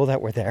 3 people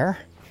that were there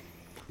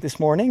this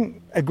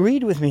morning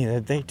agreed with me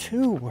that they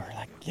too were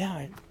like, yeah,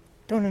 I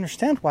don't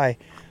understand why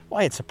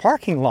it's a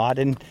parking lot.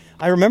 And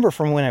I remember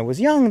from when I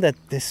was young that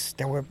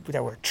there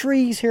were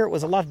trees here. It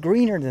was a lot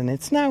greener than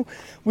it's now.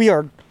 We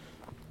are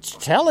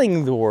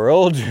telling the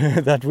world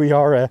that we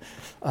are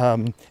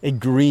a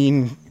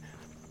green,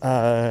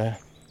 how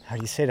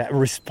do you say that?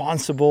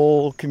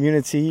 Responsible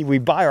community. We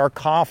buy our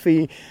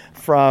coffee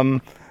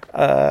from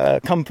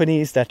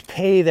companies that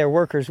pay their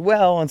workers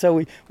well. And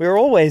so we're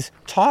always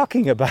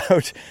talking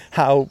about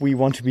how we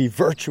want to be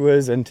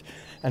virtuous and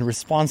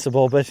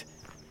responsible. But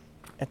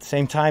at the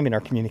same time, in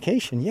our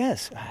communication,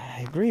 yes,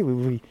 I agree.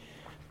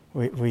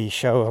 We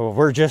show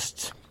we're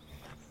just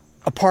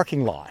a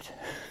parking lot.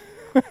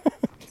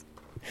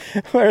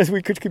 Whereas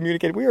we could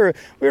communicate, we're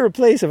a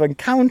place of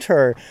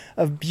encounter,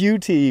 of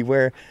beauty,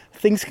 where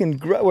things can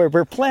grow,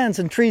 where plants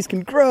and trees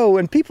can grow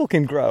and people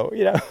can grow,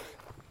 you know.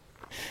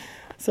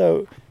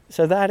 So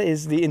that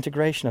is the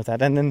integration of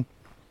that. And then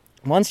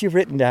once you've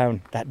written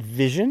down that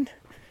vision,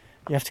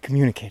 you have to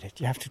communicate it.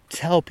 You have to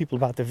tell people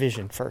about the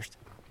vision first,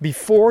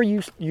 before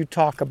you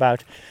talk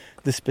about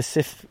the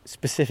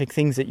specific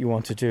things that you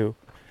want to do.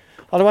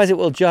 Otherwise, it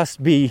will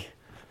just be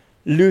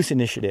loose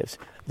initiatives.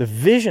 The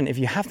vision, if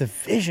you have the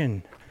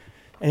vision,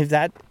 and if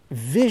that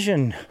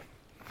vision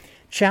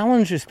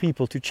challenges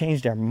people to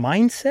change their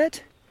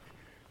mindset,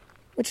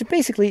 which is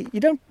basically, you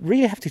don't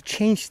really have to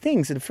change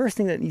things. The first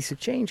thing that needs to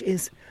change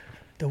is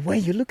the way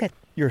you look at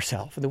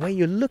yourself, the way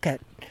you look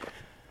at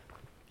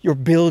your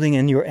building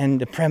and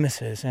the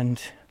premises.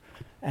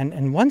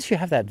 And once you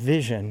have that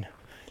vision,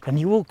 then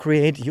you will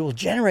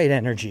generate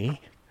energy,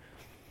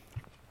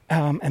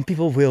 and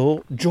people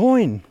will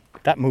join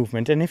that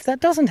movement. And if that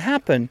doesn't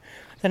happen,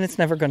 then it's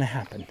never going to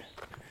happen.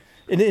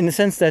 In the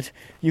sense that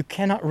you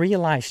cannot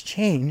realize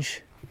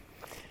change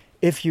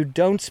if you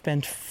don't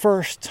spend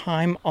first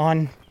time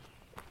on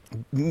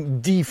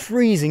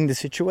defreezing the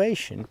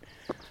situation.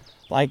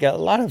 Like a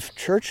lot of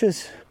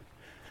churches,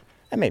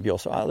 and maybe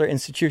also other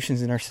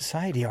institutions in our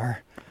society,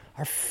 are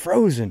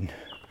frozen.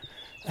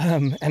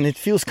 And it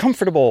feels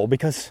comfortable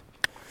because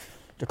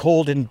the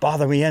cold didn't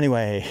bother me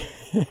anyway.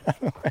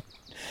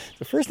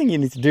 The first thing you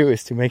need to do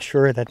is to make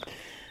sure that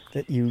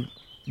you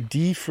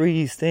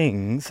defreeze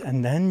things,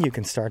 and then you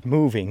can start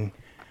moving.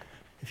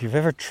 If you've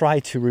ever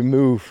tried to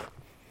remove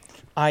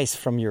ice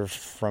from your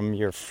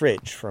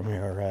fridge, from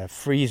your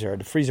freezer,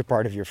 the freezer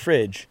part of your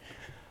fridge,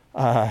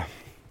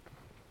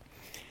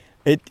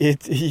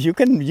 you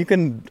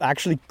can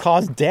actually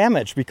cause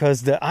damage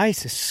because the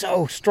ice is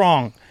so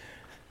strong.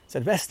 So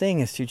the best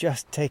thing is to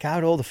just take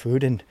out all the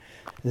food and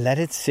let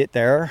it sit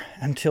there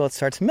until it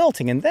starts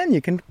melting, and then you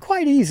can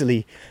quite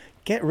easily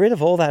get rid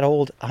of all that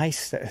old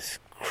ice that is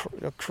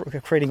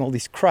creating all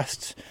these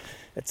crusts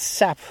that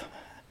sap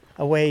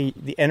away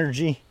the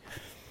energy,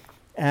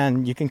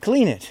 and you can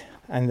clean it,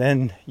 and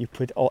then you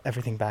put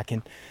everything back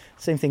in.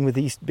 Same thing with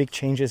these big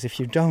changes. If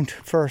you don't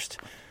first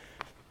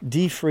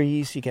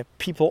defreeze, you get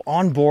people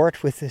on board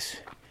with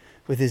this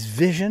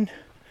vision,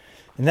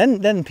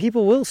 and then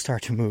people will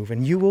start to move,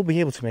 and you will be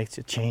able to make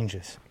the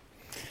changes.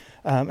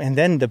 And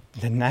then the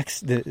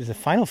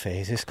final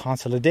phase is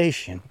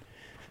consolidation.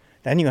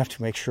 Then you have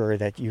to make sure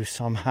that you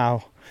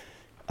somehow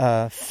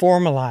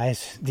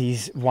formalize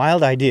these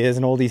wild ideas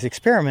and all these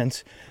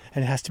experiments,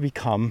 and it has to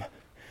become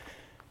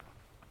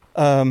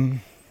a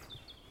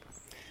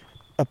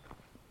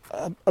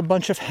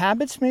bunch of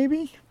habits,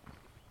 maybe,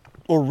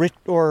 or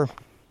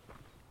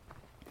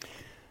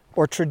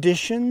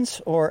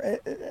traditions, or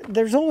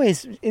there's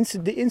always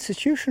the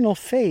institutional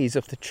phase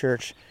of the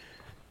church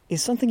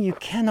is something you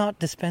cannot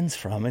dispense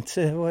from. It's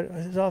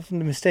often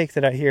the mistake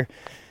that I hear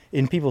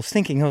in people's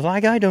thinking.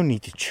 Like, I don't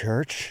need to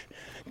church.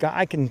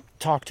 I can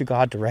talk to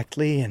God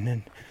directly.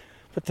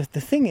 But the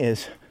thing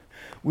is,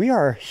 we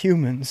are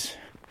humans,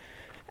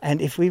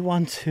 and if we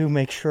want to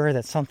make sure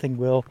that something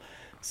will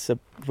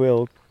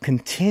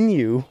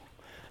continue,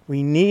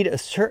 we need a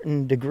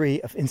certain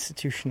degree of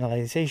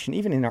institutionalization.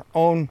 Even in our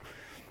own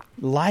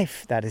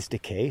life, that is the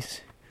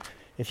case.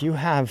 If you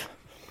have,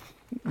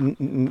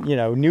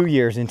 New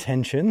Year's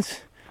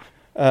intentions,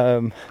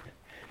 9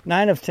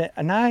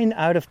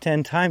 out of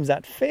 10 times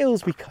that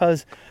fails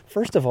because,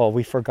 first of all,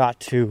 we forgot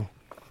to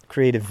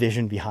create a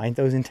vision behind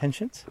those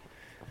intentions.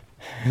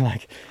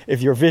 Like,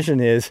 if your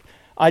vision is,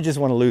 I just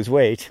want to lose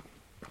weight,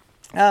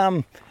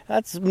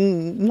 that's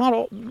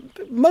not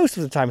most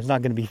of the time it's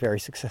not going to be very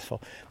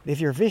successful. But if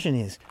your vision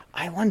is,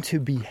 I want to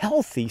be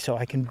healthy so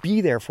I can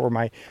be there for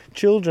my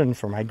children,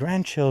 for my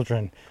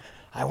grandchildren,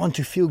 I want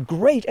to feel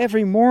great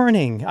every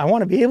morning, I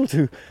want to be able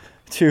to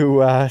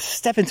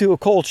step into a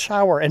cold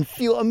shower and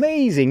feel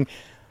amazing,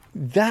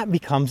 that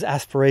becomes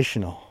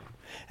aspirational.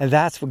 And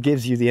that's what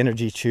gives you the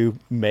energy to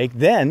make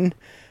the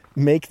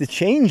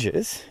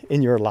changes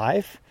in your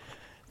life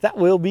that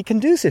will be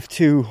conducive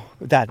to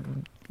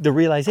the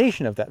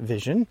realization of that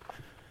vision.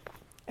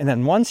 And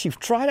then once you've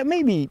tried it,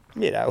 maybe,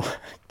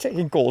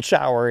 taking cold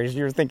showers,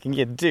 you're thinking,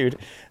 yeah, dude,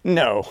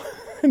 no,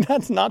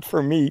 that's not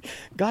for me.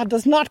 God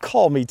does not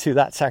call me to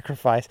that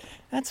sacrifice.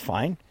 That's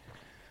fine.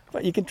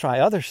 But you can try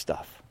other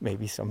stuff.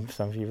 Maybe some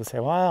people say,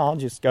 well, I'll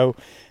just go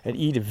and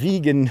eat a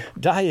vegan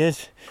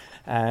diet.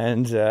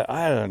 And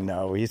I don't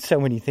know, eat so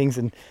many things.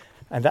 And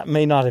that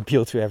may not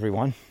appeal to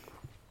everyone.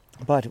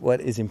 But what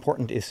is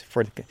important is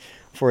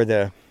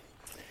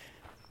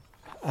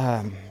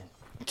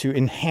to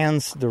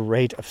enhance the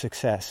rate of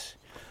success,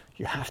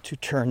 you have to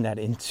turn that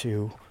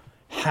into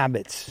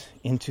habits,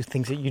 into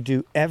things that you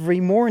do every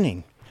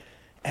morning,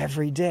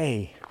 every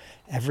day,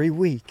 every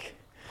week.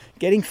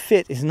 getting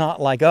fit is not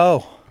like,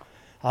 oh,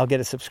 I'll get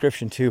a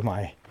subscription to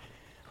my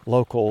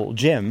local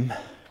gym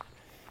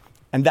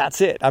and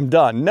that's it, I'm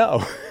done.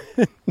 No.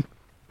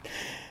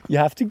 You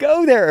have to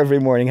go there every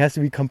morning. It has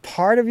to become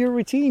part of your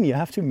routine. You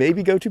have to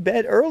maybe go to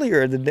bed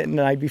earlier the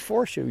night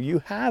before. So you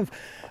have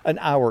an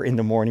hour in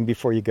the morning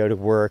before you go to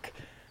work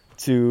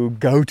to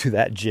go to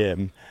that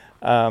gym.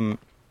 And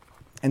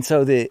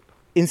so the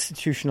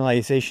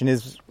institutionalization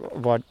is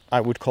what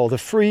I would call the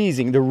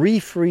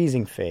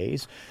refreezing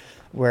phase,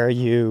 where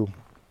you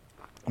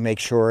make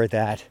sure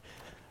that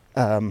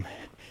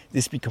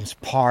this becomes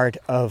part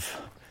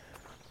of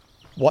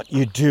what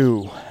you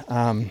do.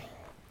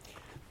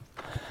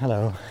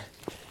 Hello.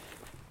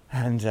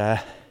 And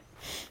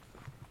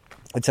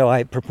so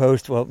I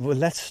proposed, well,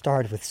 let's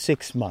start with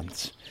 6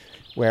 months,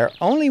 where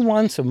only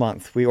once a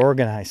month we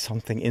organize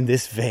something in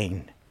this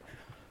vein.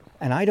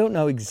 And I don't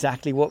know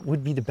exactly what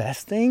would be the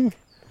best thing,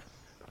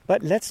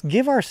 but let's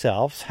give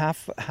ourselves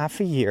half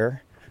a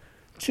year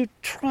to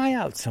try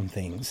out some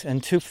things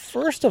and to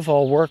first of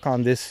all work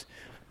on this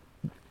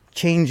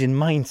change in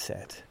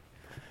mindset.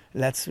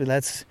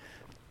 Let's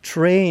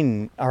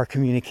train our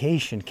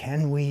communication.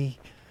 Can we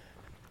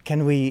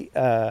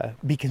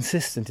be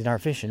consistent in our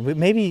vision? We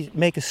maybe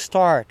make a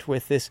start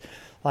with this,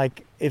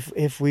 like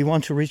if we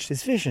want to reach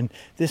this vision,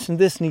 this and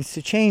this needs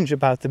to change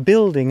about the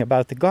building,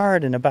 about the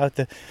garden, about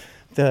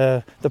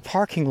the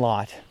parking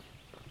lot.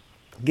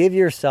 Give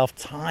yourself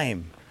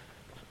time,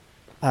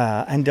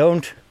 and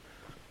don't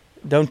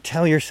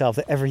tell yourself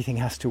that everything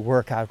has to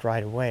work out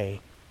right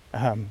away.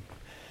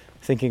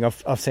 Thinking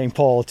of St.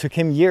 Paul, it took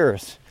him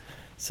years.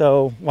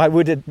 So why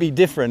would it be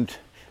different?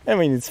 I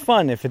mean, it's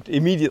fun if it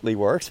immediately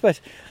works, but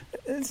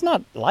it's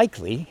not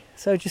likely.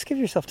 So just give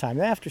yourself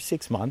time. After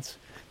 6 months,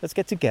 let's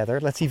get together.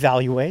 Let's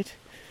evaluate,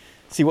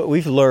 see what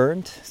we've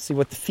learned, see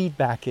what the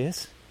feedback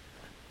is,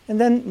 and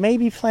then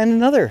maybe plan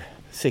another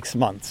 6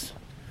 months.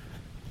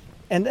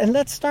 And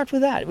let's start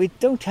with that. We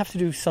don't have to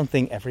do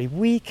something every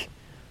week.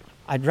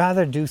 I'd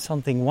rather do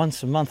something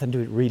once a month and do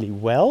it really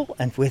well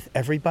and with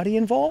everybody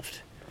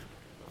involved,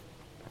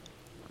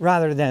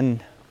 rather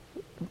than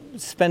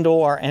spend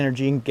all our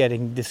energy in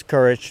getting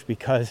discouraged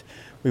because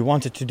we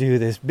wanted to do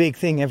this big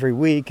thing every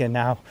week, and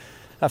now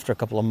after a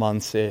couple of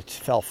months it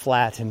fell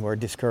flat and we're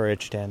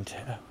discouraged, and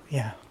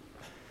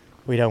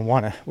we don't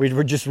want to.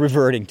 We're just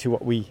reverting to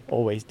what we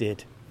always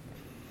did.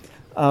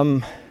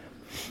 And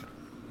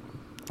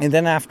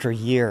then after a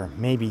year,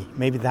 maybe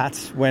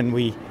that's when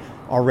we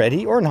are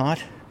ready or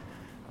not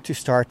to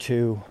start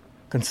to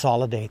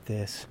consolidate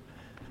this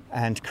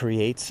and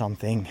create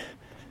something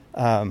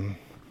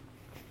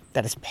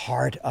that is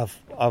part of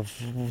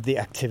the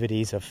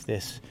activities of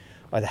this,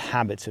 or the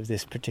habits of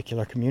this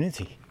particular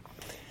community.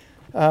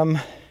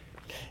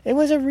 It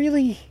was a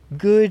really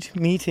good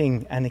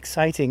meeting and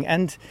exciting.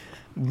 And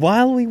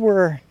while we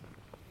were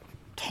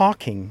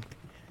talking,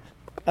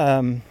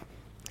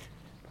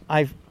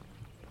 I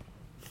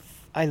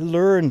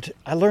learned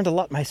a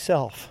lot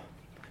myself.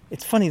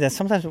 It's funny that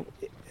sometimes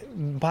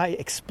by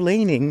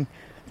explaining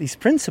these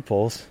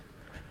principles,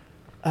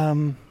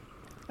 I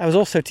was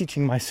also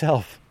teaching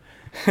myself.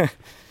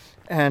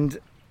 And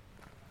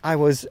I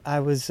was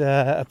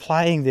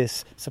applying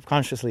this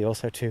subconsciously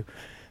also to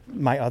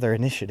my other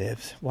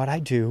initiatives. What I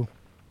do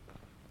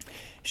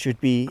should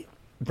be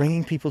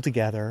bringing people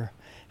together,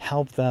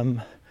 help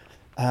them.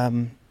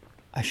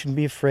 I shouldn't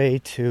be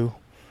afraid to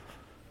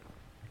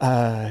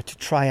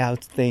try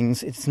out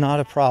things. It's not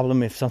a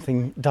problem if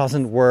something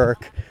doesn't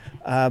work,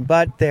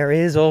 but there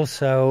is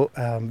also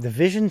the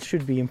vision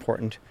should be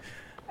important,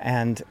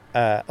 and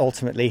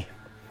ultimately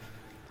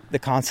the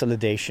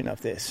consolidation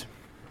of this.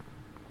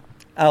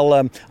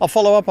 I'll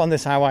follow up on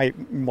this, how I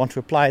want to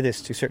apply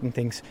this to certain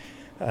things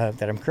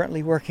that I'm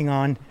currently working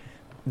on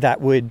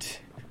that would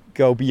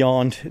go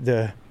beyond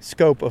the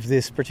scope of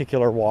this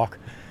particular walk.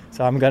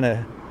 So I'm going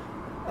to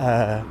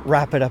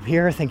wrap it up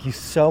here. Thank you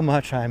so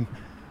much. I'm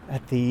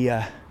at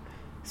the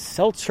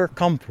Seltzer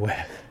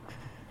Kampweg,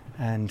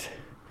 and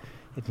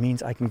it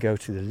means I can go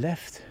to the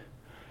left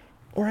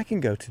or I can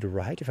go to the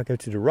right. If I go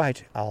to the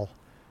right, I'll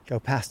go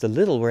past the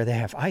Lidl where they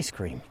have ice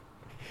cream.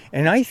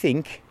 And I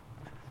think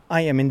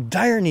I am in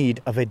dire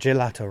need of a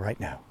gelato right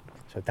now.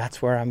 So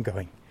that's where I'm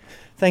going.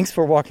 Thanks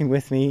for walking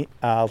with me.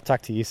 I'll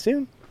talk to you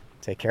soon.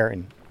 Take care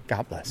and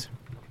God bless.